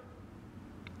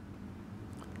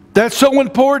 That's so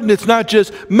important. It's not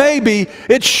just maybe,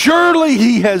 it's surely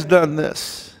He has done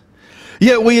this.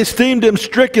 Yet we esteemed Him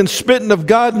stricken, smitten of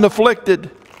God, and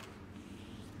afflicted.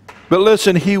 But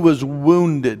listen, He was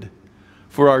wounded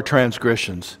for our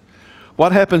transgressions.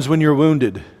 What happens when you're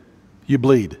wounded? You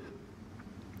bleed.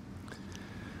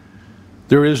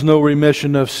 There is no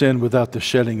remission of sin without the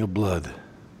shedding of blood.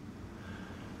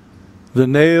 The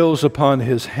nails upon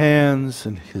His hands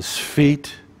and His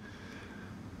feet,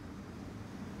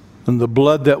 and the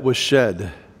blood that was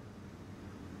shed,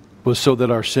 was so that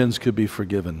our sins could be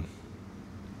forgiven.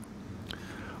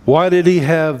 Why did He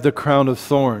have the crown of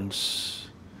thorns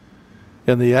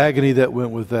and the agony that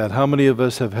went with that? How many of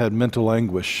us have had mental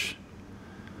anguish?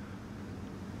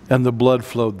 And the blood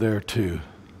flowed there too,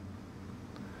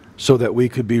 so that we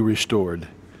could be restored.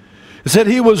 It said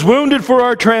He was wounded for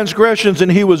our transgressions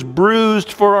and He was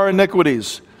bruised for our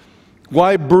iniquities.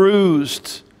 Why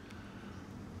bruised?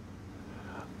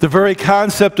 The very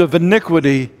concept of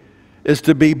iniquity is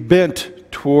to be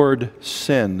bent toward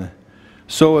sin.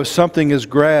 So if something is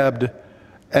grabbed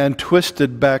and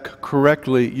twisted back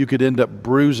correctly, you could end up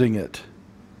bruising it.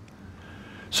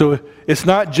 So it's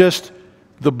not just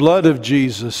the blood of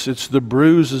Jesus, it's the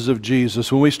bruises of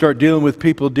Jesus. When we start dealing with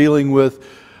people dealing with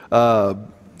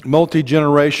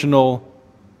multi-generational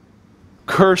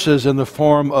curses in the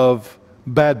form of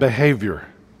bad behavior,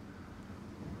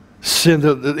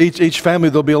 sin, each family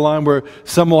there'll be a line where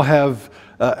some will have,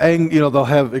 they'll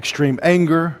have extreme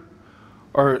anger,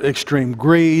 or extreme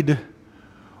greed,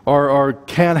 or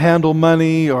can't handle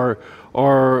money, or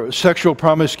sexual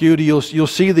promiscuity. You'll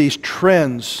see these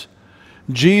trends.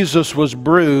 Jesus was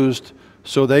bruised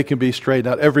so they can be straightened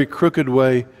out. Every crooked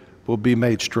way will be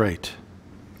made straight.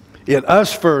 In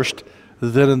us first,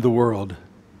 then in the world.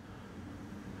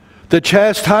 The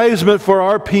chastisement for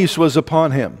our peace was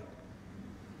upon Him.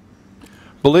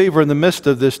 Believer, in the midst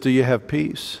of this, do you have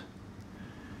peace?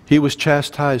 He was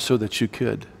chastised so that you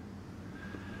could.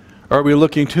 Are we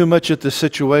looking too much at the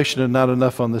situation and not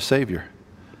enough on the Savior?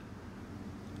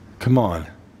 Come on.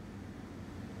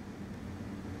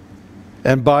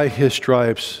 And by His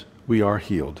stripes, we are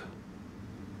healed.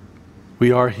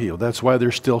 We are healed. That's why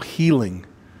there's still healing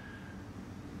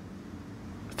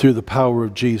through the power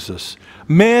of Jesus.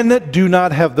 Men do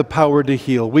not have the power to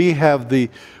heal. We have the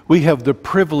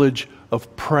privilege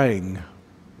of praying.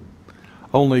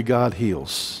 Only God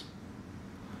heals.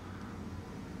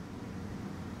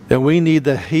 And we need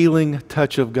the healing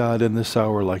touch of God in this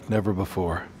hour like never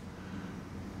before.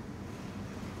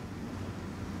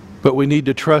 But we need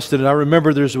to trust it. And I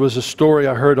remember there was a story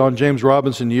I heard on James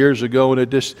Robinson years ago, and it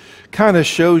just kind of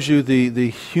shows you the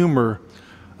humor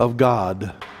of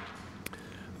God.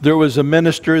 There was a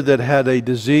minister that had a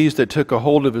disease that took a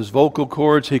hold of his vocal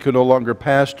cords. He could no longer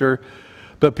pastor.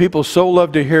 But people so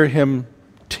loved to hear him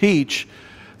teach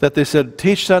that they said,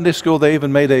 teach Sunday school. They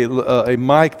even made a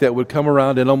mic that would come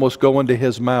around and almost go into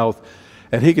his mouth.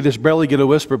 And he could just barely get a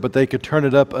whisper, but they could turn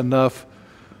it up enough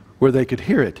where they could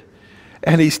hear it.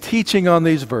 And he's teaching on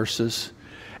these verses.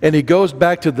 And he goes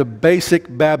back to the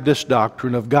basic Baptist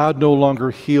doctrine of God no longer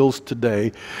heals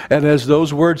today. And as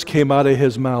those words came out of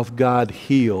his mouth, God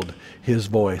healed his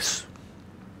voice.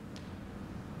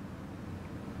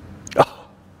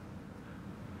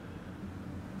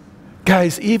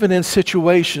 Guys, even in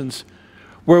situations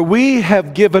where we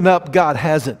have given up, God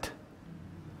hasn't.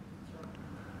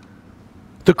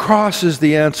 The cross is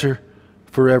the answer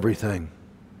for everything.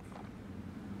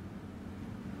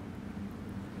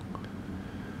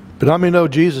 But how many know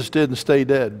Jesus didn't stay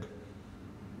dead?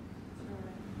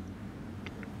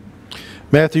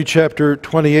 Matthew chapter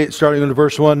 28, starting in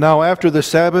verse 1. Now after the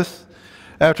Sabbath,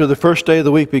 after the first day of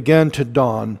the week began to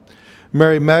dawn,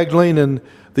 Mary Magdalene and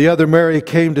the other Mary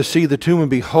came to see the tomb, and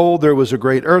behold, there was a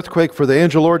great earthquake, for the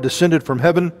angel of the Lord descended from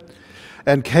heaven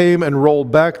and came and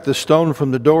rolled back the stone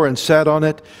from the door and sat on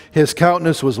it. His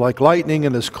countenance was like lightning,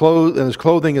 and his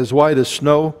clothing as white as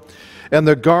snow. And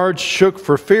the guards shook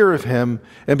for fear of him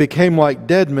and became like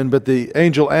dead men. But the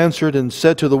angel answered and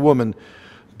said to the woman,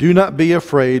 "Do not be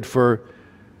afraid, for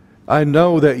I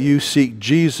know that you seek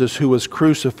Jesus who was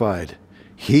crucified.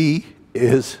 He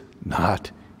is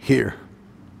not here.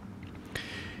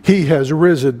 He has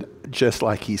risen just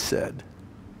like he said."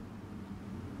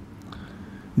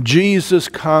 Jesus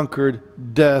conquered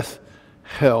death,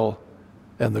 hell,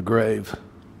 and the grave.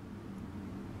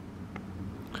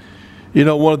 You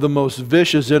know, one of the most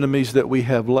vicious enemies that we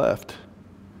have left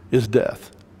is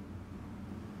death.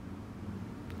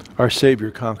 Our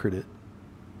Savior conquered it.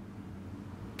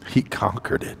 He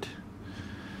conquered it.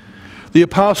 The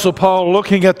Apostle Paul,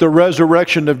 looking at the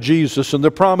resurrection of Jesus and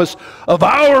the promise of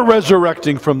our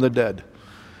resurrecting from the dead,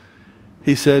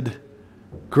 he said,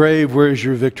 "Grave, where is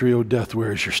your victory? O death,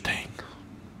 where is your sting?"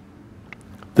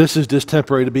 This is just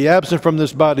temporary. To be absent from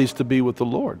this body is to be with the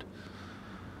Lord.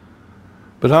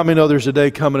 But how many know there's a day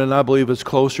coming, and I believe it's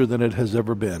closer than it has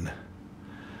ever been,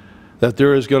 that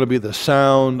there is going to be the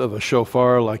sound of a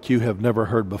shofar like you have never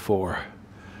heard before,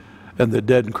 and the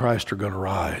dead in Christ are going to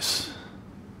rise.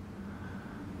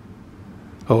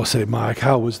 Oh, say, Mike,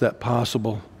 how was that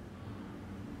possible?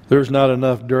 There's not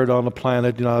enough dirt on the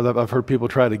planet. You know, I've heard people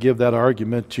try to give that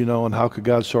argument, you know, and how could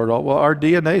God sort it all? Well, our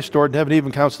DNA is stored in heaven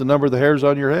even counts the number of the hairs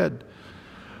on your head.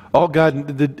 All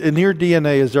God, in your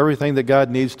DNA is everything that God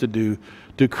needs to do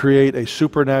to create a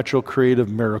supernatural creative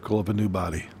miracle of a new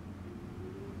body.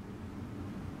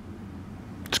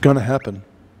 It's going to happen.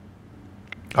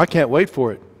 I can't wait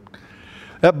for it.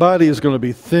 That body is going to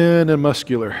be thin and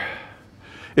muscular.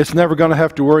 It's never going to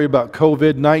have to worry about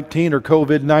COVID-19 or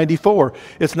COVID-94.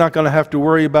 It's not going to have to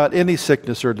worry about any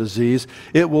sickness or disease.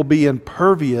 It will be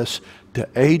impervious to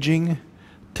aging,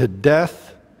 to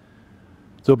death.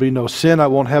 There'll be no sin. I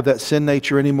won't have that sin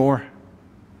nature anymore.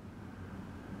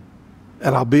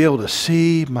 And I'll be able to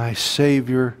see my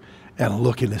Savior and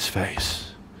look in His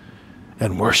face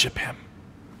and worship Him.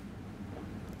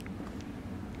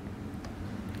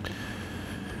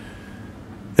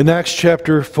 In Acts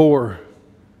chapter 4,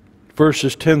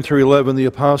 verses 10 through 11, the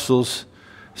apostles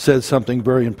said something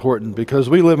very important, because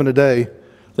we live in a day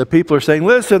that people are saying,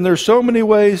 listen, there's so many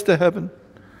ways to heaven.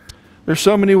 There's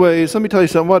so many ways. Let me tell you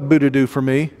something. What did Buddha do for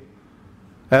me?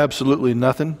 Absolutely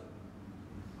nothing.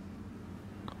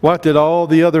 What did all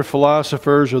the other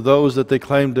philosophers or those that they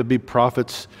claim to be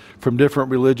prophets from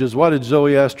different religions, what did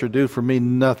Zoroaster do for me?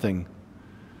 Nothing.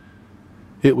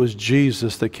 It was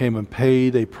Jesus that came and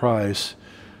paid a price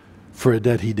for a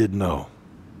debt He didn't know.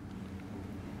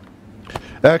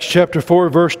 Acts chapter 4,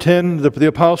 verse 10, the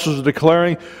apostles are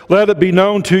declaring, "Let it be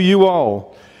known to you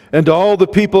all and to all the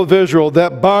people of Israel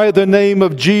that by the name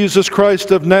of Jesus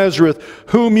Christ of Nazareth,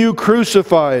 whom you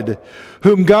crucified,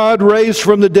 whom God raised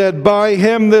from the dead, by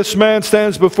Him this man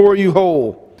stands before you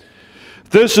whole.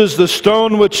 This is the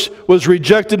stone which was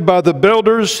rejected by the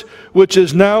builders, which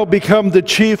has now become the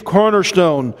chief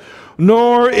cornerstone.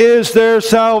 Nor is there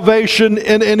salvation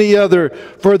in any other,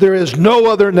 for there is no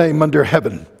other name under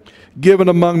heaven given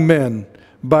among men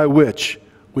by which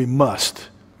we must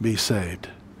be saved."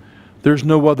 There's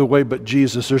no other way but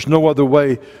Jesus. There's no other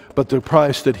way but the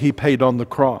price that He paid on the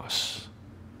cross.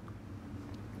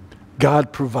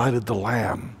 God provided the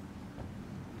Lamb.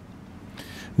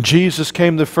 Jesus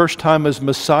came the first time as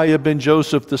Messiah ben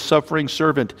Joseph, the suffering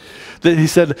servant. He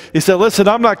said, listen,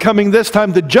 I'm not coming this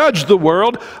time to judge the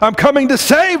world. I'm coming to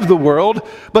save the world.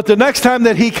 But the next time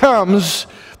that He comes,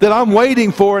 that I'm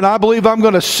waiting for, and I believe I'm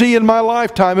going to see in my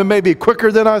lifetime, and maybe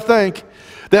quicker than I think,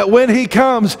 that when He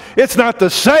comes, it's not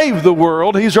to save the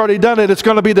world. He's already done it. It's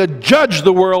going to be to judge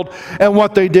the world and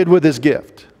what they did with His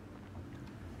gift.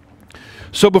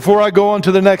 So before I go on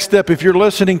to the next step, if you're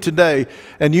listening today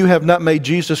and you have not made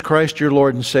Jesus Christ your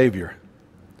Lord and Savior,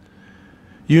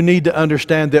 you need to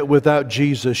understand that without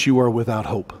Jesus, you are without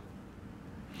hope.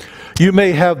 You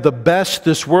may have the best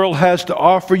this world has to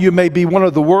offer. You may be one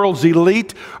of the world's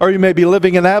elite, or you may be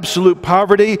living in absolute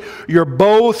poverty. You're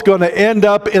both going to end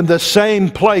up in the same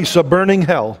place, a burning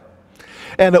hell.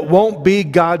 And it won't be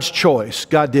God's choice.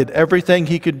 God did everything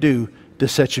He could do to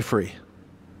set you free.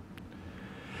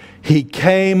 He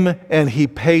came and He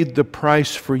paid the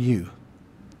price for you.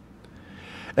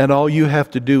 And all you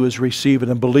have to do is receive it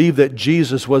and believe that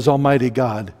Jesus was Almighty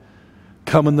God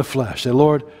come in the flesh. Say,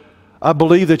 Lord, I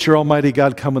believe that you're Almighty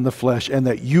God come in the flesh and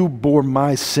that you bore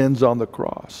my sins on the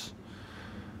cross.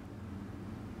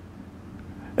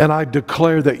 And I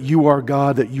declare that you are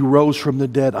God, that you rose from the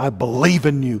dead. I believe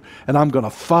in you, and I'm going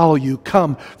to follow you.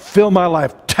 Come, fill my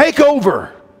life. Take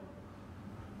over.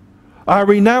 I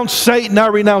renounce Satan. I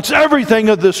renounce everything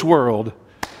of this world.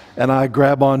 And I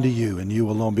grab onto you and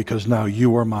you alone, because now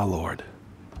you are my Lord.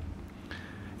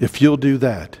 If you'll do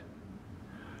that,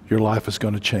 your life is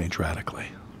going to change radically.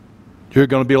 You're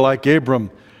going to be like Abram.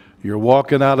 You're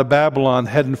walking out of Babylon,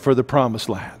 heading for the promised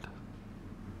land.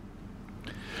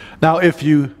 Now, if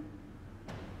you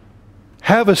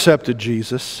have accepted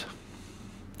Jesus,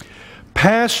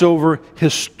 Passover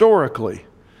historically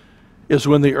is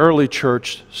when the early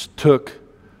church took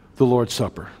the Lord's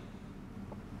Supper.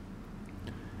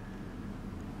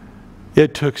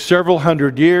 It took several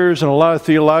hundred years and a lot of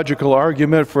theological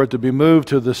argument for it to be moved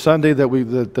to the Sunday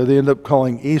that they end up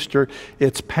calling Easter.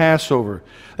 It's Passover.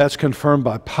 That's confirmed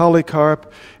by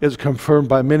Polycarp. It's confirmed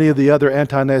by many of the other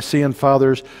ante-Nicene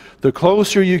fathers. The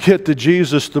closer you get to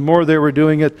Jesus, the more they were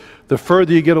doing it. The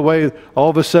further you get away, all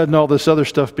of a sudden all this other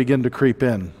stuff began to creep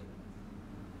in.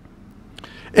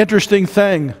 Interesting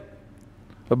thing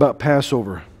about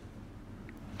Passover.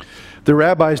 The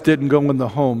rabbis didn't go in the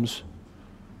homes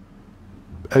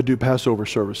and do Passover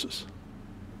services.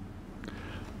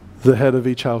 The head of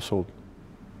each household.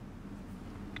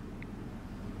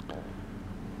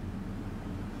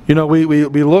 You know, we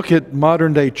look at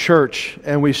modern day church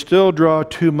and we still draw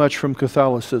too much from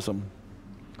Catholicism.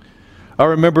 I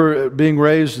remember being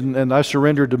raised and I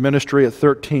surrendered to ministry at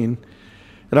 13.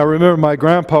 And I remember my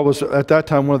grandpa was at that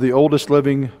time one of the oldest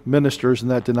living ministers in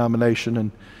that denomination.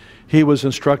 And he was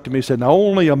instructing me, he said, now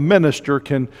only a minister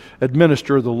can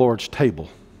administer the Lord's table.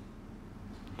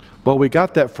 Well, we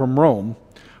got that from Rome.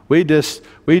 We just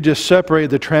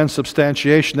separated the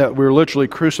transubstantiation, that we're literally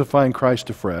crucifying Christ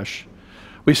afresh.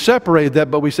 We separated that,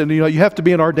 but we said, you know, you have to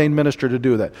be an ordained minister to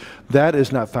do that. That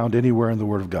is not found anywhere in the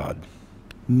Word of God.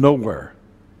 Nowhere.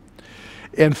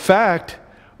 In fact,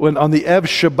 when on the Ev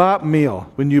Shabbat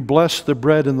meal, when you bless the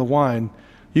bread and the wine,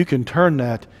 you can turn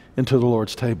that into the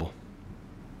Lord's table.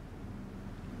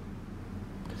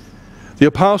 The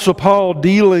Apostle Paul,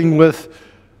 dealing with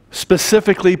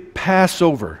specifically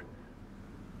Passover,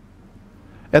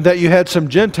 and that you had some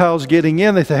Gentiles getting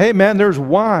in, they say, hey man, there's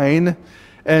wine,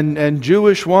 and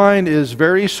Jewish wine is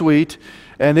very sweet,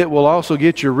 and it will also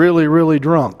get you really, really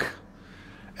drunk.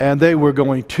 And they were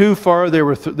going too far. They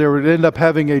would end up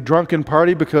having a drunken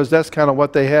party, because that's kind of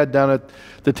what they had down at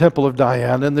the temple of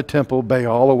Diana and the temple of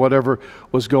Baal, or whatever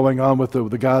was going on with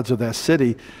the gods of that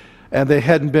city. And they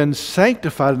hadn't been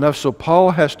sanctified enough, so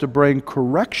Paul has to bring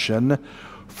correction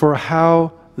for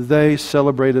how they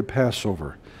celebrated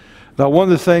Passover. Now, one of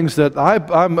the things that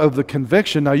I'm of the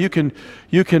conviction, now you can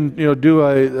do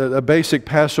a basic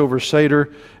Passover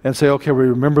Seder and say, okay, we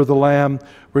remember the lamb,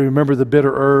 we remember the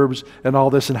bitter herbs and all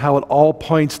this, and how it all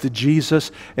points to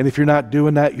Jesus. And if you're not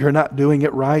doing that, you're not doing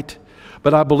it right.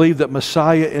 But I believe that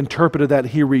Messiah interpreted that.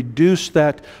 He reduced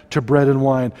that to bread and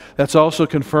wine. That's also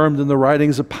confirmed in the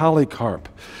writings of Polycarp.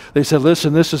 They said,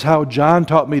 listen, this is how John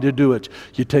taught me to do it.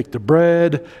 You take the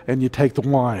bread and you take the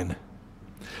wine.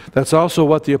 That's also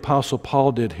what the Apostle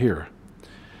Paul did here.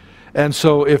 And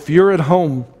so if you're at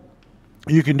home,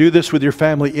 you can do this with your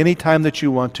family anytime that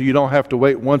you want to. You don't have to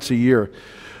wait once a year.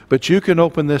 But you can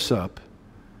open this up.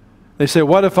 They say,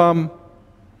 what if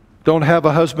don't have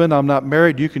a husband, I'm not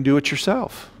married? You can do it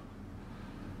yourself.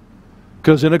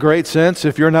 Because in a great sense,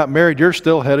 if you're not married, you're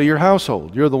still head of your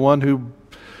household. You're the one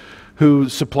who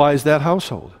supplies that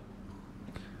household.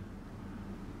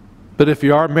 But if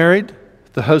you are married,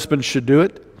 the husband should do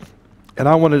it. And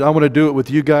I want to do it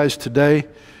with you guys today.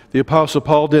 The Apostle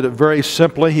Paul did it very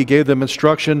simply. He gave them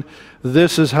instruction.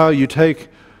 This is how you take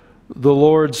the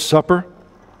Lord's Supper.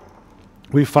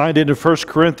 We find it in 1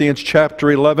 Corinthians chapter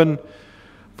 11,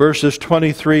 verses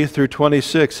 23 through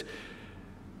 26.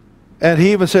 And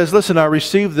he even says, listen, I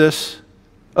received this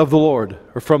of the Lord,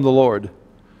 or from the Lord.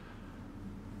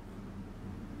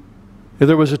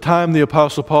 There was a time the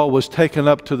Apostle Paul was taken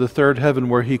up to the third heaven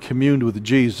where he communed with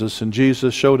Jesus, and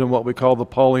Jesus showed him what we call the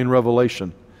Pauline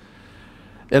revelation.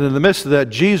 And in the midst of that,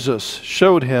 Jesus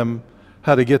showed him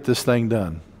how to get this thing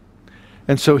done.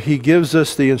 And so he gives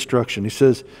us the instruction. He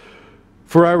says,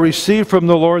 for I received from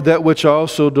the Lord that which I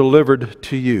also delivered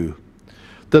to you,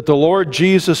 that the Lord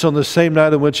Jesus, on the same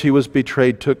night in which he was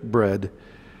betrayed, took bread,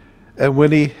 and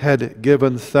when he had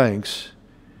given thanks,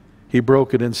 he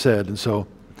broke it and said, and so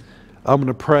I'm going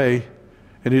to pray,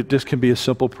 and this can be a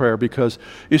simple prayer, because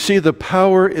you see, the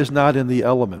power is not in the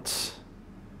elements.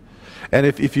 And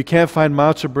if you can't find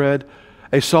matzah bread,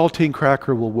 a saltine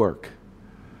cracker will work,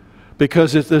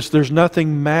 because there's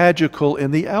nothing magical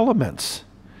in the elements.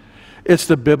 It's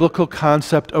the biblical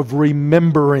concept of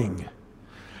remembering.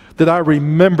 That I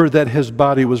remember that his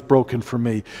body was broken for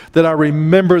me. That I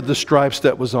remember the stripes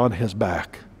that was on his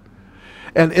back.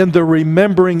 And in the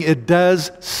remembering, it does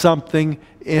something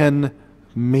in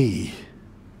me.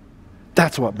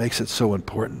 That's what makes it so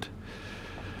important.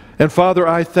 And Father,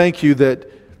 I thank you that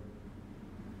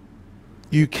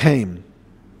you came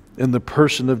in the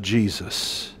person of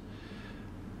Jesus,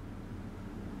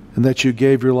 and that you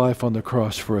gave your life on the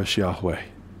cross for us, Yahweh.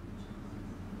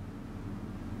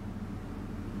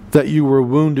 That you were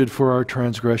wounded for our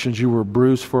transgressions, you were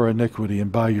bruised for our iniquity,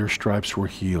 and by your stripes we're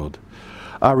healed.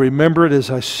 I remember it as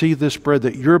I see this bread,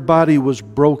 that your body was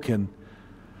broken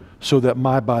so that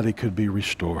my body could be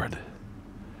restored.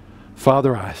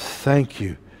 Father, I thank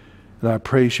you, and I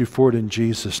praise you for it in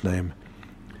Jesus' name.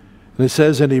 And it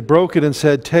says, and he broke it and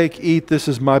said, take, eat, this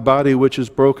is my body which is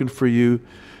broken for you.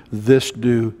 This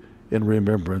do in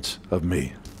remembrance of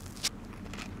me.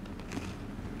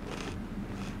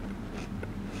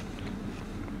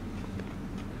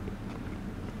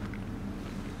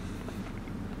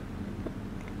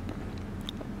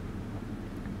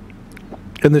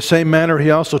 In the same manner, he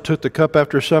also took the cup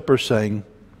after supper, saying,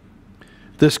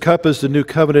 this cup is the new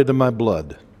covenant in my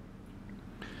blood.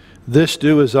 This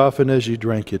do as often as you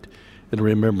drink it in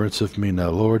remembrance of me.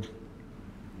 Now, Lord,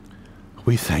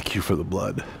 we thank you for the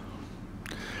blood.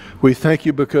 We thank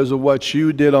you because of what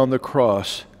you did on the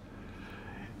cross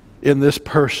in this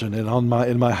person and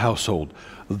in my household.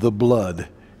 The blood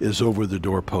is over the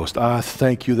doorpost. I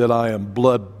thank you that I am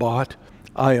blood bought.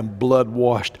 I am blood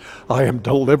washed. I am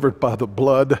delivered by the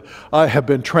blood. I have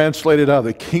been translated out of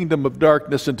the kingdom of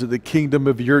darkness into the kingdom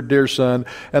of your dear Son,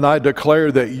 and I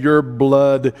declare that your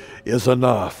blood is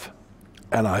enough.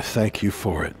 And I thank you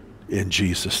for it in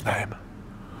Jesus' name.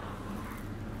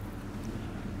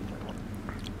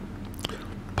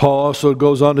 Paul also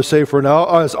goes on to say, for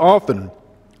as often,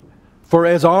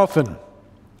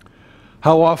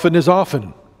 how often is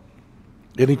often?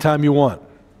 Anytime you want.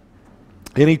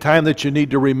 Anytime that you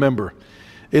need to remember.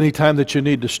 Anytime that you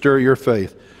need to stir your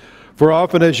faith. For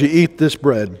often as you eat this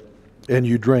bread and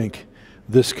you drink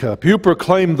this cup, you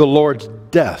proclaim the Lord's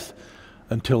death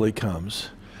until he comes.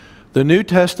 The New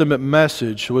Testament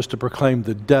message was to proclaim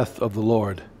the death of the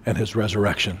Lord and his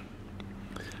resurrection.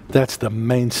 That's the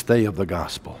mainstay of the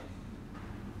gospel.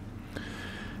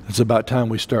 It's about time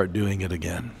we start doing it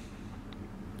again.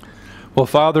 Well,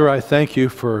 Father, I thank you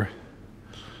for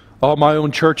all my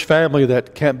own church family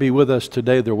that can't be with us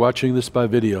today. They're watching this by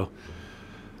video.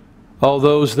 All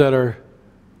those that are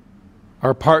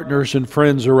our partners and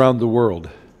friends around the world.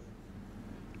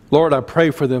 Lord, I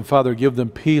pray for them, Father. Give them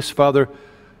peace, Father.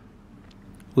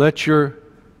 Let your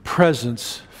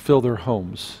presence fill their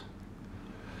homes.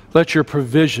 Let your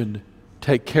provision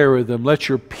take care of them. Let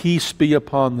your peace be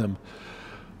upon them.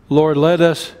 Lord, let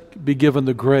us be given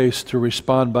the grace to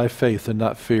respond by faith and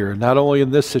not fear, not only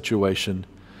in this situation,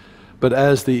 but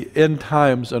as the end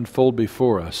times unfold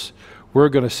before us. We're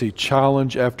going to see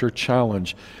challenge after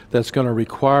challenge that's going to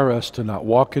require us to not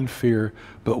walk in fear,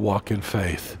 but walk in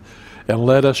faith. And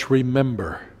let us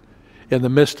remember, in the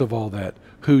midst of all that,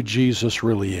 who Jesus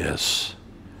really is,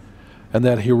 and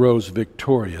that he rose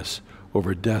victorious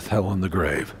over death, hell, and the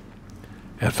grave.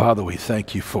 And Father, we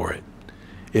thank you for it.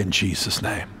 In Jesus'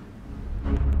 name.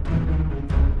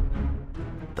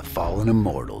 The fallen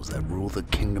immortals that rule the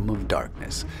kingdom of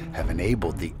darkness have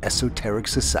enabled the esoteric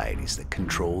societies that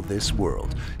control this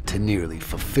world to nearly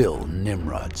fulfill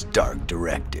Nimrod's dark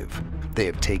directive. They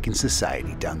have taken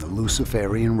society down the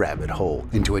Luciferian rabbit hole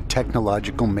into a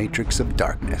technological matrix of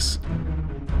darkness.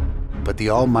 But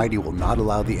the Almighty will not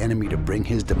allow the enemy to bring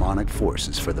his demonic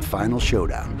forces for the final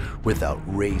showdown without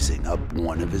raising up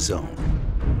one of his own.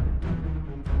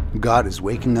 God is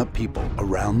waking up people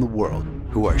around the world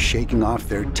who are shaking off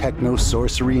their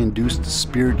techno-sorcery-induced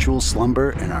spiritual slumber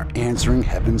and are answering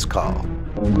heaven's call.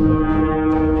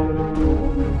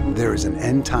 There is an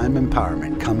end-time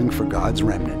empowerment coming for God's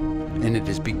remnant, and it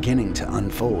is beginning to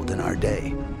unfold in our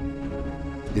day.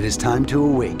 It is time to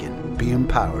awaken, be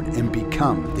empowered, and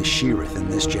become the Sheeriyth in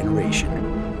this generation.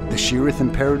 The Sheeriyth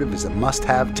Imperative is a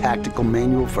must-have tactical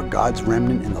manual for God's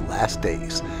remnant in the last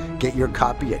days. Get your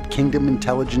copy at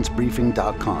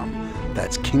kingdomintelligencebriefing.com.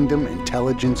 That's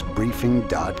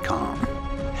kingdomintelligencebriefing.com.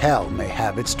 Hell may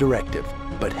have its directive,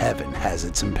 but heaven has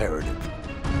its imperative.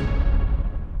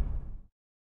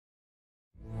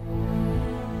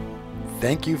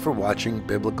 Thank you for watching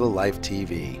Biblical Life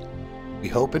TV. We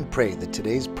hope and pray that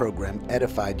today's program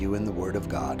edified you in the Word of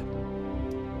God.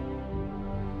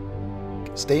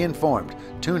 Stay informed.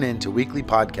 Tune in to weekly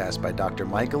podcasts by Dr.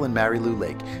 Michael and Mary Lou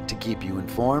Lake to keep you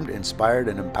informed, inspired,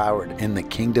 and empowered in the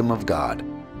kingdom of God.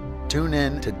 Tune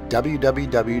in to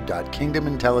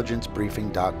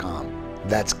www.kingdomintelligencebriefing.com.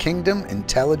 That's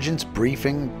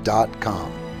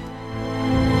kingdomintelligencebriefing.com.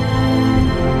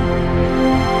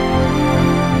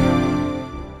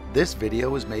 This video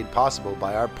was made possible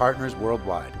by our partners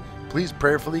worldwide. Please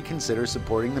prayerfully consider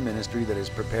supporting the ministry that is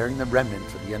preparing the remnant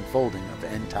for the unfolding of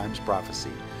end times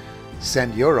prophecy.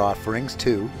 Send your offerings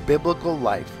to Biblical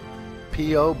Life,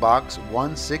 P.O. Box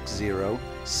 160,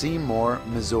 Seymour,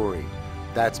 Missouri.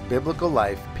 That's Biblical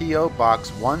Life, P.O. Box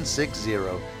 160,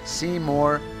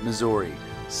 Seymour, Missouri,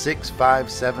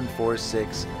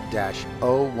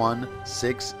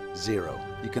 65746-0160.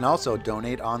 You can also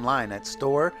donate online at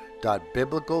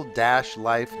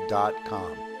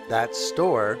store.biblical-life.com. That's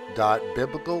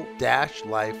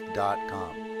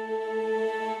store.biblical-life.com.